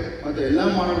ஆகிட்டு மற்ற எல்லா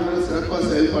மாணவர்களும்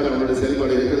சிறப்பாக அவனோட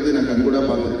செயல்பாடு இருக்கிறது நான் கண்கூடா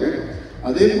பார்த்துருக்கேன்.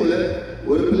 அதே போல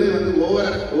ஒரு பிள்ளை வந்து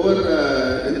ஓவர்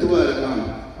எந்துவா இருக்கான்,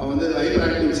 அவன் வந்து ஹைப்பர்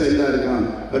ஆக்டிவ் சைல்டா இருக்கான்,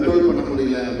 கண்ட்ரோல் பண்ண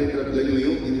முடியல அப்படின்ற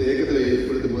பிள்ளைகளையும் இந்த இயக்கத்தில்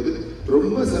ஏற்படுத்தும் போது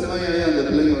ரொம்ப செம்மையாக அந்த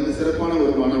பிள்ளைங்க வந்து சிறப்பான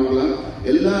ஒரு மாணவர்களாம்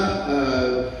எல்லா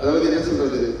அதாவது என்ன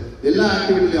சொல்றது, எல்லா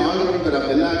ஆக்டிவிட்டிலையும் ஆல்ரவுண்டர்,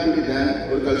 எல்லா ஆக்டிவிட்டி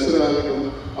ஒரு கல்ச்சுரல் ஆகட்டும்,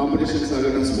 காம்படிஷன்ஸ்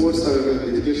ஆகட்டும், ஸ்போர்ட்ஸ் ஆகட்டும்,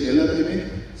 எஜுகேஷன் எல்லாத்துலேயுமே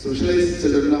ஸ்பெஷலைஸ்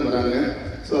சில்ட்ரன் தான் வராங்க.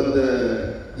 ஸோ அந்த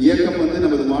இயக்கம் வந்து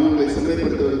நமது மாணவர்களை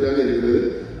செம்மைப்படுத்துவதற்காக இருக்குது.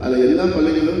 அதில் எல்லா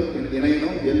பள்ளிகளும்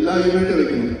இணையணும், எல்லா யூனிட்டும்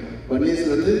வைக்கணும்.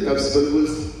 பன்னீஸ்லேருந்து கப்ஸ்,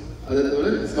 புல்புல்ஸ், அதை தவிர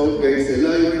ஸ்கவுட் கைட்ஸ்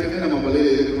எல்லா யூனிட்டுமே நம்ம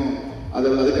பள்ளியில் இருக்கணும்.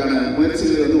 அதுக்கான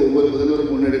முயற்சிகளை வந்து ஒவ்வொரு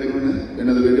முதல்வரும் முன்னெடுக்கணும்னு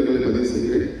எனது வேண்டுகோளை பதிவு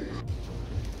செய்கிறேன்.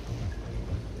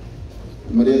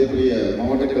 மரியாதைக்குரிய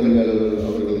மாவட்ட கல்வி அலுவலர்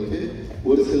அவர்களுக்கு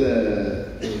ஒரு சில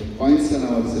பாயிண்ட்ஸ்ல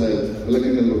நான் ஒரு சில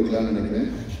விளக்கங்கள் கொடுக்கலாம்னு நினைக்கிறேன்.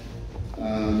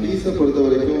 ஃபீஸை பொறுத்த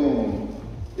வரைக்கும்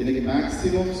இன்னைக்கு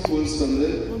மேக்சிமம் ஸ்கூல்ஸ் வந்து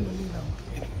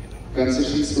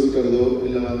கன்செஷன்ஸ் கொடுக்கறதோ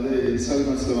இல்லை வந்து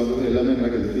இன்ஸ்டால்மெண்ட்ஸில் வாங்குறதோ எல்லாமே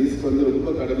நடக்குது. ஃபீஸ்க்கு வந்து ரொம்ப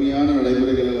கடுமையான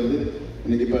நடைமுறைகளை வந்து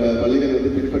இன்னைக்கு பள்ளிகள்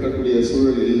வந்து பின்பற்றக்கூடிய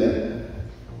சூழல் இல்லை.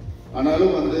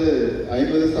 ஆனாலும் வந்து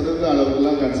 50%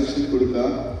 அளவுக்குலாம் கன்செஷன் கொடுத்தா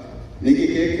நீங்க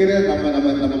கேட்கிற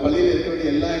நம்ம பள்ளியில் இருக்க வேண்டிய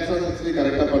எல்லா இன்ஃப்ராஸ்ட்ரக்சரையும்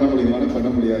கரெக்டாக பண்ண முடியுமான்னு பண்ண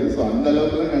முடியாது. ஸோ அந்த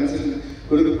அளவுக்குலாம் கன்செஷன்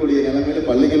கொடுக்கக்கூடிய நிலைமையில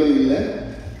பள்ளிகளும் இல்லை.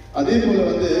 அதே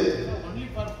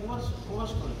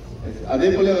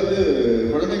போல வந்து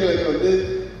குழந்தைகளுக்கு வந்து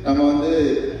நம்ம வந்து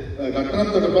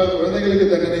கட்டணம் தொடர்பாக குழந்தைகளுக்கு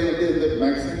தண்டனை வந்து இந்த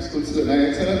மேக்ஸிமம் ஸ்கூல்ஸ்ல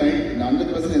ஆக்சுவலாக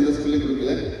 100% எந்த ஸ்கூல்லையும்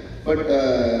கொடுக்கல. பட்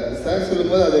சார்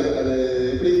சொல்லும்போது அது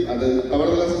எப்படி அது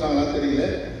தவறுதலாக சொன்னாங்களா தெரியல.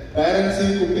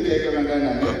 பேரண்ட்ஸையும் கூப்பிட்டு கேட்க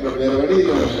வேண்டாம்னாங்க. பட் வேற வழி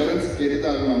இல்லை, பேரண்ட்ஸ் கேட்டுதான்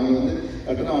ஆகணும். அவங்க வந்து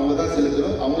கட்டணம் அவங்க தான்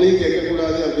செலுத்தணும், அவங்களையும்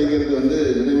கேட்கக்கூடாது அப்படிங்கிறது வந்து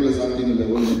நினைவுல சாத்தியம் இல்லை.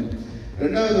 ஒன்று.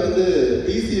 ரெண்டாவது வந்து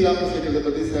டிசி இல்லாமல் சேர்க்கிறத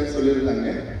பற்றி சார் சொல்லியிருந்தாங்க.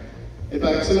 இப்போ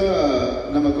ஆக்சுவலாக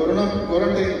நம்ம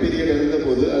குவாரண்டைன் பீரியட் இருந்த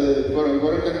போது, அது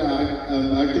குவாரண்டைன்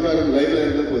ஆக்டிவாக லைவ்ல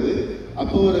இருந்த போது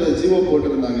அப்போ ஒரு ஜிஓ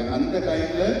போட்டிருந்தாங்க. அந்த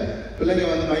டைம்ல பிள்ளைங்க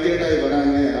வந்து மைக்ரேட் ஆகி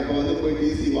வராங்க, அப்போ வந்து போய்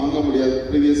டிசி வாங்க முடியாது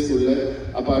ப்ரீவியஸ் ஸ்கூல்ல,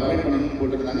 அப்போ அட்மிட் பண்ணணும்னு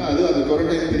போட்டிருந்தாங்க. அது அந்த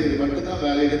குவாரண்டைன் பீரியட் மட்டும்தான்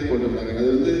வேலிடேட் போட்டிருந்தாங்க. அது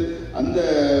வந்து அந்த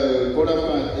கோட் ஆஃப்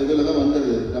இதில் தான்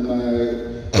வந்தது, நம்ம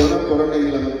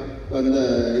குவாரண்டைன்ல வந்த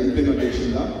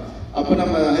இம்ப்ளிமெண்டேஷன் தான். அப்போ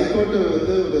நம்ம ஹைகோர்ட்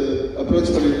வந்து ஒரு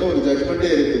அப்ரோச் பண்ணிட்டு ஒரு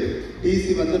ஜட்மெண்ட்டே இருக்கு,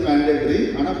 டிசி வந்து மேண்டேட்டரி.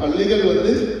 ஆனால் பள்ளிகள்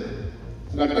வந்து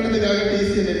கட்டணத்துக்காக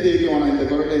டிசி நிறுத்தி வைக்குவானா இந்த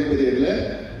குவாரண்டைன் பீரியட்ல.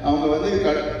 அவங்க வந்து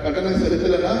கட்டணம்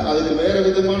செலுத்தலைன்னா அதுக்கு வேற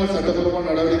விதமான சட்டப்பூர்வமான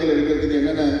நடவடிக்கைகள் எடுக்கிறதுக்கு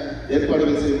என்னென்ன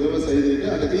ஏற்பாடுகள் செய்யணுமோ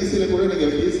செய்துட்டு அந்த டிசியில கூட நீங்க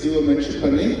ஃபீஸ் டியூ மென்ஷன்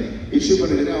பண்ணி இஷ்யூ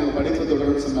பண்ணிட்டு அவங்க படிப்பு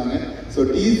தொடரும்னு சொன்னாங்க. ஸோ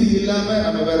டிசி இல்லாம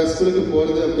நம்ம வேற ஸ்கூலுக்கு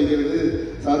போறது அப்படிங்கிறது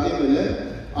சாத்தியம் இல்லை.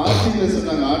 ஆர்டியில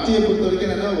சொன்னாங்க. ஆர்டியை பொறுத்த வரைக்கும்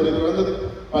என்னன்னா, ஒரு குழந்தை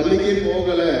பள்ளிக்கே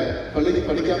போகல, பள்ளிக்கு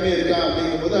படிக்காம இருக்கான்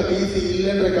அப்படிங்கும் போது டிசி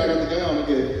இல்லைன்ற காரணத்துக்காக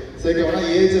அவனுக்கு சேர்க்க வேணா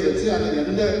ஏஜை வச்சு அந்த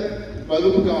எந்த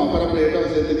வகுப்புக்கு அவன்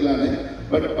அப்புறம் சேர்த்துக்கலான்னு.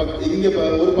 பட் இங்க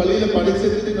ஒரு பள்ளியில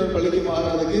படிச்சதுக்கு இன்னொரு பள்ளிக்கு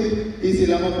மாறாதுக்கு டிசி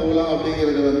இல்லாம போகலாம்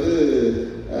அப்படிங்கறது வந்து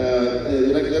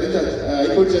எனக்கு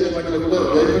ஹைகோர்ட் ஜட்ஜ்மெண்ட்டில் கூட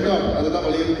ஜட்ஜ்மெண்ட்டும் அதெல்லாம்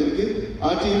வலியுறுத்திருக்கு.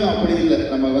 ஆட்சியும் அப்படி இல்லை,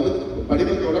 நம்ம வந்து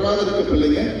படிப்பு தொடராத இருக்க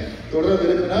பிள்ளைங்க தொடர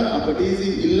விரும்பினால் அப்போ டிசி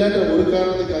இல்லைன்ற ஒரு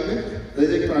காரணத்துக்காக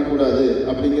ரிஜெக்ட் பண்ணக்கூடாது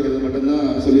அப்படிங்கிறது மட்டும்தான்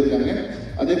சொல்லியிருக்காங்க.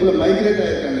 அதே போல் மைக்ரேட்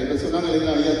ஆகிருக்காங்க. இப்போ சொன்னாங்க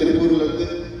இல்லைங்களா, ஐயா திருப்பூர்ல இருந்து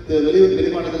வெளியூர்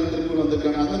வெளிமாநிலத்தில் திருப்பூர்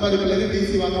வந்திருக்காங்க. அந்த மாதிரி பிள்ளைங்க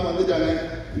டிசி வாங்க வந்துட்டாங்க,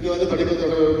 இங்கே வந்து படிப்பு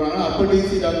தொடர விரும்பினாங்க. அப்போ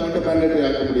டிசி டாக்குமெண்ட்டை மேண்டேட்டரி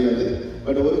ஆக்க முடியாது.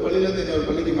 பட் ஒரு பள்ளியிலேருந்து இன்னொரு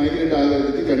பள்ளிக்கு மைக்ரேட்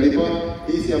ஆகிறதுக்கு கண்டிப்பாக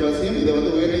டிசி அவசியம். இதை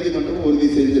வந்து உயர்நீதிமன்றம் உறுதி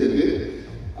செஞ்சிருக்கு.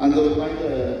 அந்த ஒரு பாயிண்ட்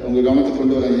உங்கள் கவனத்துக்கு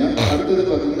கொண்டு வரீங்க. அடுத்தது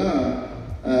பார்த்தீங்கன்னா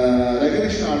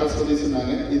ரெகக்னிஷன் ஆர்டர்ஸ் பற்றி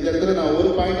சொன்னாங்க. இந்த இடத்துல நான் ஒரு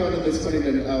பாயிண்ட் வந்து மிஸ்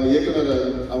பண்ணிட்டேன். இயக்குனர்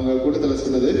அவங்க கூட்டத்தில்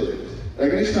சொன்னது,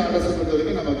 ரெகக்னிஷன் ஆர்டர்ஸ் பொறுத்த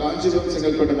வரைக்கும் நம்ம காஞ்சிபுரம்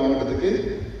செங்கல்பட்டு மாவட்டத்துக்கு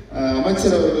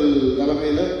அமைச்சர் அவர்கள்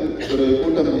தலைமையில் ஒரு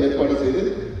கூட்டம் ஏற்பாடு செய்து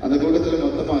அந்த கூட்டத்தில்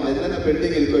மொத்தமாக என்னென்ன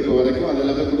பெண்டிங் இருக்கோ இப்போ வரைக்கும் அது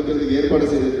எல்லாமே கொடுக்கறதுக்கு ஏற்பாடு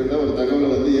செய்திருக்கிறதா ஒரு தகவலை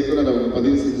வந்து இயக்குனர் அவங்க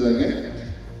பதிவு செஞ்சாங்க.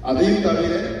 அதையும்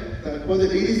தவிர தற்போது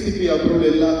டிடிசிபி அப்ரூவல்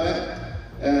இல்லாமல்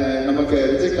நமக்கு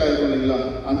ரிஜெக்ட் ஆகிருக்கும் இல்லைங்களா,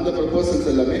 அந்த ப்ரொபோசல்ஸ்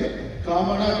எல்லாமே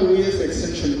காமனாக 2 years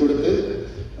எக்ஸ்டென்ஷன் கொடுத்து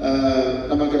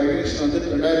நமக்கு ரெகக்னிஷன் வந்து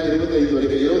 2025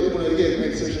 வரைக்கும் 23 வரைக்கும்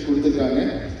எக்ஸ்டென்ஷன் கொடுத்துருக்காங்க.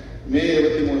 மே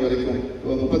 23 வரைக்கும்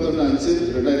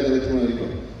 31/5/2023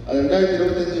 வரைக்கும் அது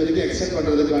 2025 வரைக்கும் எக்ஸ்டெண்ட்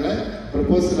பண்ணுறதுக்கான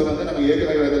ப்ரொபோசலை வந்து நம்ம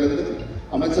இயக்குநரகத்திலிருந்து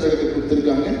அமைச்சரகத்துக்கு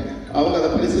கொடுத்துருக்காங்க. அவங்க அதை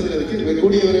பரிசீலனைக்கு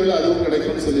கூடிய விரைவில் அதுவும்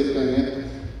கிடைக்கும்னு சொல்லியிருக்காங்க.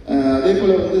 அதே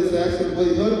போல் வந்து சார்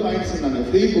சொல்லும்போது இன்னொரு பாயிண்ட் சொன்னாங்க,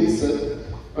 ஃப்ரீ புக்ஸ்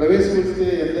பிரைவேட் ஸ்கூல்ஸ்க்கு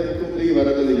எந்த புக்கும் ஃப்ரீ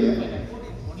வரது இல்லையா,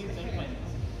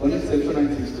 only self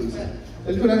financing schools.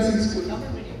 Self financing school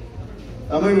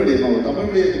Tamil மீடியமா, தமிழ்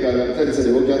மீடியத்துக்காக சரி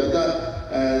சரி ஓகே, அதுதான்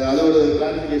அதோட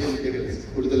கிளாரிஃபிகேஷன்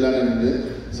கொடுத்துடலான்னு இருந்தது.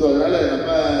 ஸோ அதனால நம்ம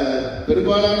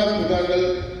பெரும்பாலான புகார்கள்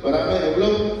வராமல் எவ்வளோ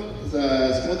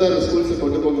ஸ்மூத்தாக ஸ்கூல்ஸை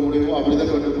கொண்டு போக முடியுமோ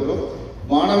அப்படிதான் கொண்டு போகிறோம்.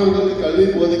 மாணவர்களுக்கு கல்வி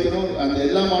போதிக்கணும், அந்த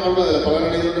எல்லா மாணவர்களும் அதில்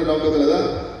பலனடைகின்ற நோக்கத்தில் தான்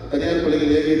தனியார்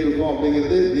பள்ளிகள் இயங்கிட்டு இருக்கோம்.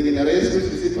 அப்படிங்கிறது நீங்கள் நிறைய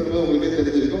ஸ்கூல்ஸ் விசிட் பண்ணும்போது உங்களுக்கே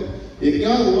தெரிஞ்சிருக்கும்.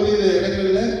 எங்கேயாவது ஓரிரு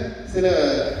இடங்களில் சில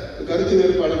கருத்து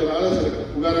வேறுபாடுகளால சில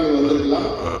புகார்கள் வந்திருக்கலாம்.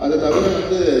 அதை தவிர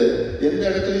வந்து எந்த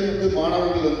இடத்துலையும் வந்து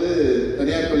மாணவர்கள் வந்து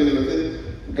தனியார் பள்ளிகள் வந்து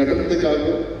கட்டணத்துக்காக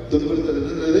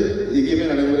துன்புறுத்துறது எங்கேயுமே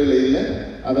நடைமுறையில் இல்லை.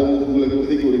 அதை உங்களுக்கு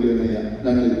உறுதி கூறுகிறேன் ஐயா.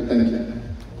 நன்றி, தேங்க்யூ.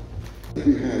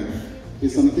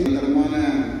 தரமான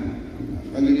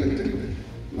கல்வி கற்று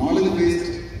knowledge paste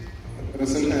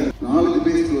result, knowledge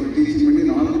paste ஒரு டீச்சிங் பண்ணி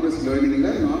knowledge paste லேர்னிங்கில்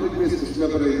knowledge based test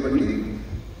paper இது பண்ணி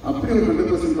அப்படி ஒரு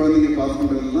 100% குழந்தைங்க பாஸ்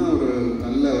பண்ணுறதுனா ஒரு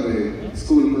நல்ல ஒரு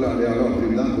ஸ்கூலுக்குள்ள அடையாளம்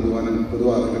அப்படின்னு தான்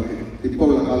பொதுவாக இருக்கு இப்போ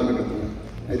உள்ள காலகட்டத்தில்.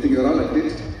 I think your all at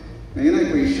it. மெயினாக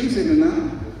இப்போ இஷ்யூஸ் என்னென்னா,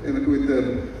 எனக்கு with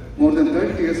more than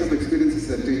 30 years of experience as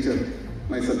a teacher,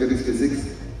 my subject is physics,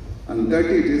 and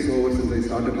 38 years over since I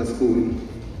started the school.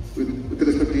 With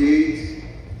respect to age,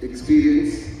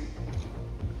 experience,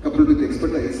 coupled with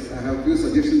expertise, I have few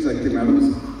suggestions. I think Madam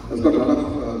has got a lot of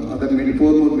other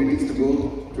 4 more meetings to go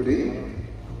today.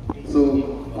 So,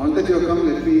 on that you have come,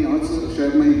 let me also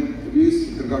share my views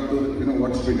with regard to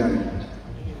what should be done.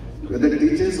 Whether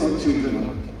teachers or children,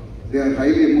 they are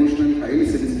highly emotional, highly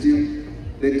sensitive.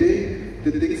 They take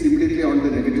the things immediately on the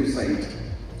negative side.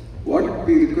 What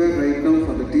we require right now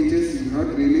for the teachers, you have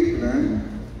to really plan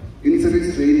in-service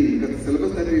training, because the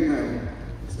syllabus that we have,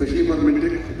 especially for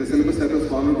metric, the syllabus that was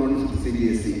followed once with the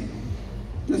CBSE.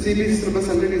 The CBSE syllabus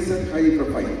already is at high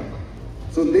profile.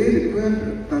 So they require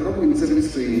thorough in-service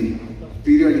training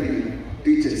periodically.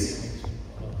 Teachers,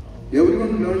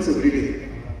 everyone learns every day.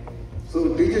 So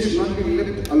teachers should not be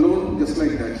left alone just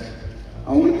like that.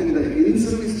 அவங்களுக்கு இந்த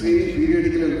இன்-சர்வீஸ் training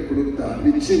periodical கொடுத்தா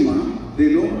நிச்சயமா they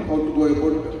know how to go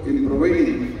about in providing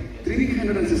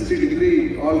 360 degree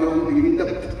all round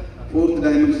in-depth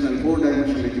 4-dimensional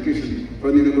education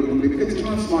குழந்தைகளுக்கு கொடுக்க முடியும். Because it's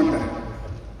not smarter.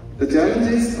 The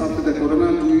challenges after the corona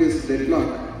 2 years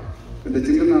deadlock, when the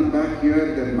children are back here,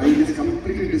 their mind is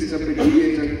completely disturbed,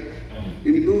 deviated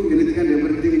into anything and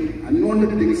everything,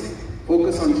 unwanted things,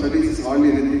 focus on studies is all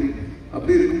anything.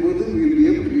 அப்படி இருக்கும்போது we will be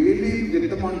able to really get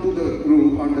them onto the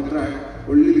groove, on the track,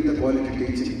 only with the quality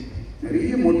teaching.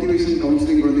 நிறைய motivation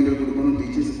counselling குழந்தைகள் கொடுக்கணும்,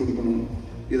 teachers கொடுக்கணும்.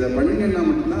 இதை பண்ணிங்கன்னா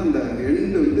மட்டும்தான் அந்த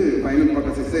எண்டு வந்து ஃபைனல்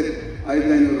பார்க்க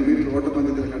 1500 மீட்டர்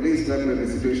ஓட்டப்பந்தயத்தில் கடைசியில் இருக்கிற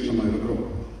சிச்சுவேஷன் நம்ம இருக்கிறோம்.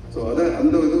 ஸோ அதை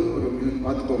அந்த இது ஒரு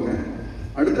பார்த்துக்கோங்க.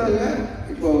 அடுத்தால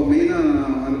இப்போ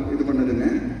மெயினாக இது பண்ணதுங்க,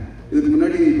 இதுக்கு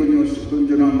முன்னாடி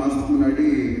கொஞ்சம் மாதத்துக்கு முன்னாடி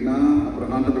நான்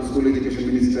அப்புறம் ஆண்டர் ஸ்கூல் எஜுகேஷன்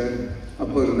மினிஸ்டர்,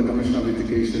 அப்போ இருந்த கமிஷன் ஆஃப்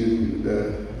எஜுகேஷன், இந்த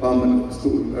formal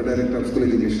school director of school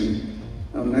education,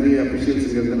 நிறைய அஃபிஷியல்ஸ்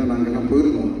இங்கே இருந்தாலும் நாங்கள்லாம்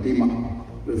போயிருந்தோம் டீமாக.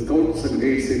 இந்த scouts and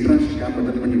guides international camp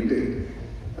attend பண்ணிட்டு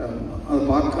அதை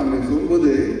பார்க்க அங்கே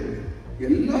சொல்லும்போது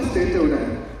எல்லா ஸ்டேட்டை விட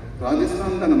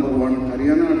ராஜஸ்தான் தான் நம்பர் 1,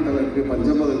 ஹரியானா இடத்துல இருக்குது,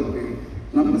 பஞ்சாப் இருக்குது.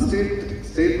 நம்ம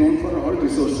state known for all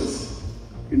resources,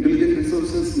 intelligent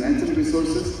resources, natural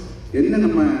resources என்ன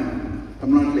நம்ம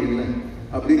தமிழ்நாட்டில் இல்லை.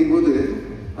 அப்படிங்கும்போது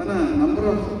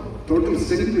total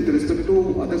strength with respect to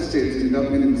other states.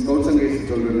 In Scouts and Guides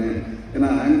சொல்றேன். ஏன்னா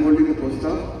I am holding the post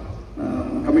of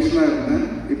commissioner இருந்தேன்.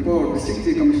 இப்போ district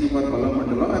chief commissioner for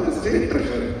Palamandala and the state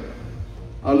treasurer.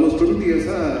 Almost 20 years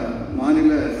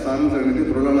மாநில சார்ந்த சங்கத்தில்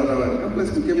பொருளாளராக இருக்கேன்.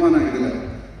 ப்ளஸ் முக்கியமான இதில்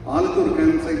ஆலத்தூர்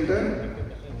கேம்ப் சைட்டில்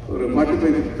ஒரு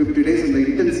 45-50 days இந்த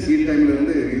இன்டென்ஸ் ஹீட் டைமில்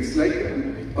இருந்து இட்ஸ் லைக்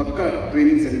பக்கா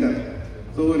ட்ரைனிங் சென்டர்.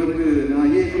 ஸோ எனக்கு நான்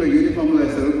ஐஏஎஃப்ல யூனிஃபார்மில்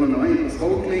சர்வ் பண்ணுவேன். இப்போ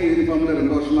ஸ்கவுட்லேயும் யூனிஃபார்மில்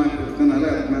 2 வருஷமாக இருக்கிறதுனால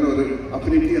அதுக்கு மேலே ஒரு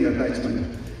அஃபினிட்டி அண்ட் அட்டாச்மெண்ட்.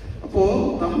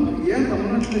 அப்போது ஏன்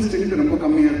தமிழ்நாட்டில் ஸ்ட்ரென்த் ரொம்ப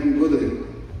கம்மியாக இருக்கும்போது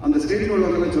அந்த ஸ்டேட்டில்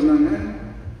உள்ளவங்களாம் சொன்னாங்க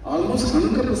ஆல்மோஸ்ட்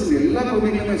 100% எல்லா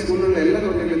குழந்தைங்களுமே ஸ்கூலில் எல்லா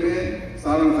குழந்தைங்களுமே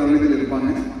சாரணிகள் இருப்பாங்க.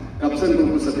 Cups and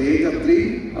groups at age of 3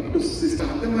 up to 6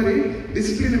 அந்த மாதிரி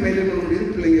டிசிப்ளினை மெயின்டைன் பண்ண முடியுது.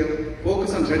 பிள்ளைங்க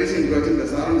focus on studies in project இந்த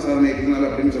சாரணை இருக்கிறனால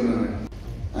அப்படின்னு சொன்னாங்க.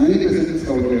 ஆனிபெசன்ட்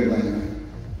ஸ்கவுட்ல இருந்தாங்க.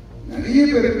 நிறைய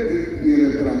பேர்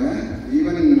இருக்கிறாங்க.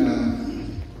 ஈவன்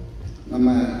நம்ம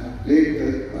late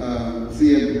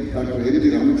CM doctor MG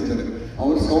Ramachandran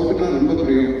அவர் ஸ்கவுட்டுனா ரொம்ப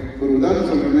பிரியம். ஒரு உதாரணம்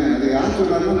சொல்றேன். அதை யார்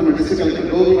சொல்றாங்கன்னா நம்ம டிஸ்ட்ரிக்ட்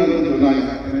கலெக்டர் டோர்லான்னு சொன்னாங்க.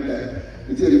 என்கிட்ட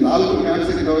விஜய் 4 கேம்ப்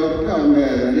சிட்டி டெவலப் பண்ணி அவங்க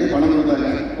நிறைய பணம் கொடுத்தாங்க,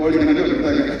 கோடிக்கணக்கில்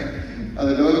கொடுத்தாங்க. அதை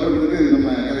டெவலப் பண்ணுறதுக்கு நம்ம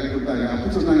கலெக்ட் கொடுத்தாங்க. அப்போ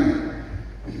சொன்னாங்க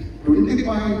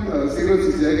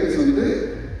 20.06 ஏக்கர்ஸ் வந்து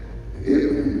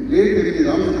லேட் எம்ஜி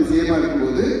ராமச்சந்திரன் சிஎம்மா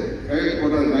இருக்கும்போது கையெழுத்து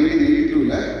போட்டார்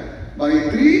 1982ல். by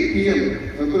 3 PM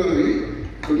February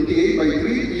 28 by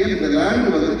 3 PM இந்த லேண்ட்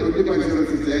வந்து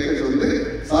 20.06 ஏக்கர்ஸ் வந்து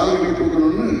சாகுபடி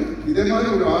கொடுக்கணும்னு இதே மாதிரி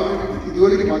ஒரு இது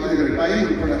வரைக்கும் பார்த்துருக்கிற டைம்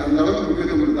உட்பட அந்த அளவுக்கு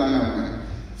முக்கியத்துவம் கொடுத்தாங்க அவங்க.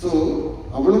 ஸோ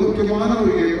அவ்வளோ முக்கியமான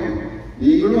ஒரு இயக்கம்.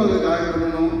 நீங்களும் அதை ஜாயின்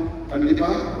பண்ணணும்.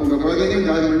 கண்டிப்பாக உங்கள் குழந்தைங்களும்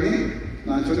ஜாயின் பண்ணி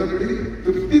நான் சொன்னபடி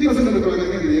 50% அந்த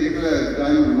குழந்தைங்க இந்த இயக்கத்தில்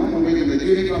ஜாயின் பண்ணணும். உங்களுக்கு இந்த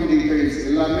யூனிஃபார்ம் டீடைல்ஸ்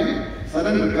எல்லாமே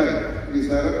சரண் இருக்காரு.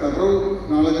 தரவு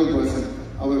நாலேஜபிள் பர்சன்.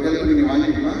 அவர் ஹெல்ப் நீங்கள்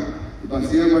வாங்கிக்கலாம். இப்போ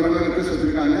சிஎம் மேடம் ரிக்வெஸ்ட்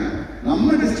வச்சிருக்காங்க. நம்ம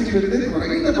டிஸ்ட்ரிக்ட்ல இருந்து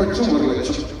குறைந்தபட்சம் 1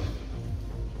 லட்சம்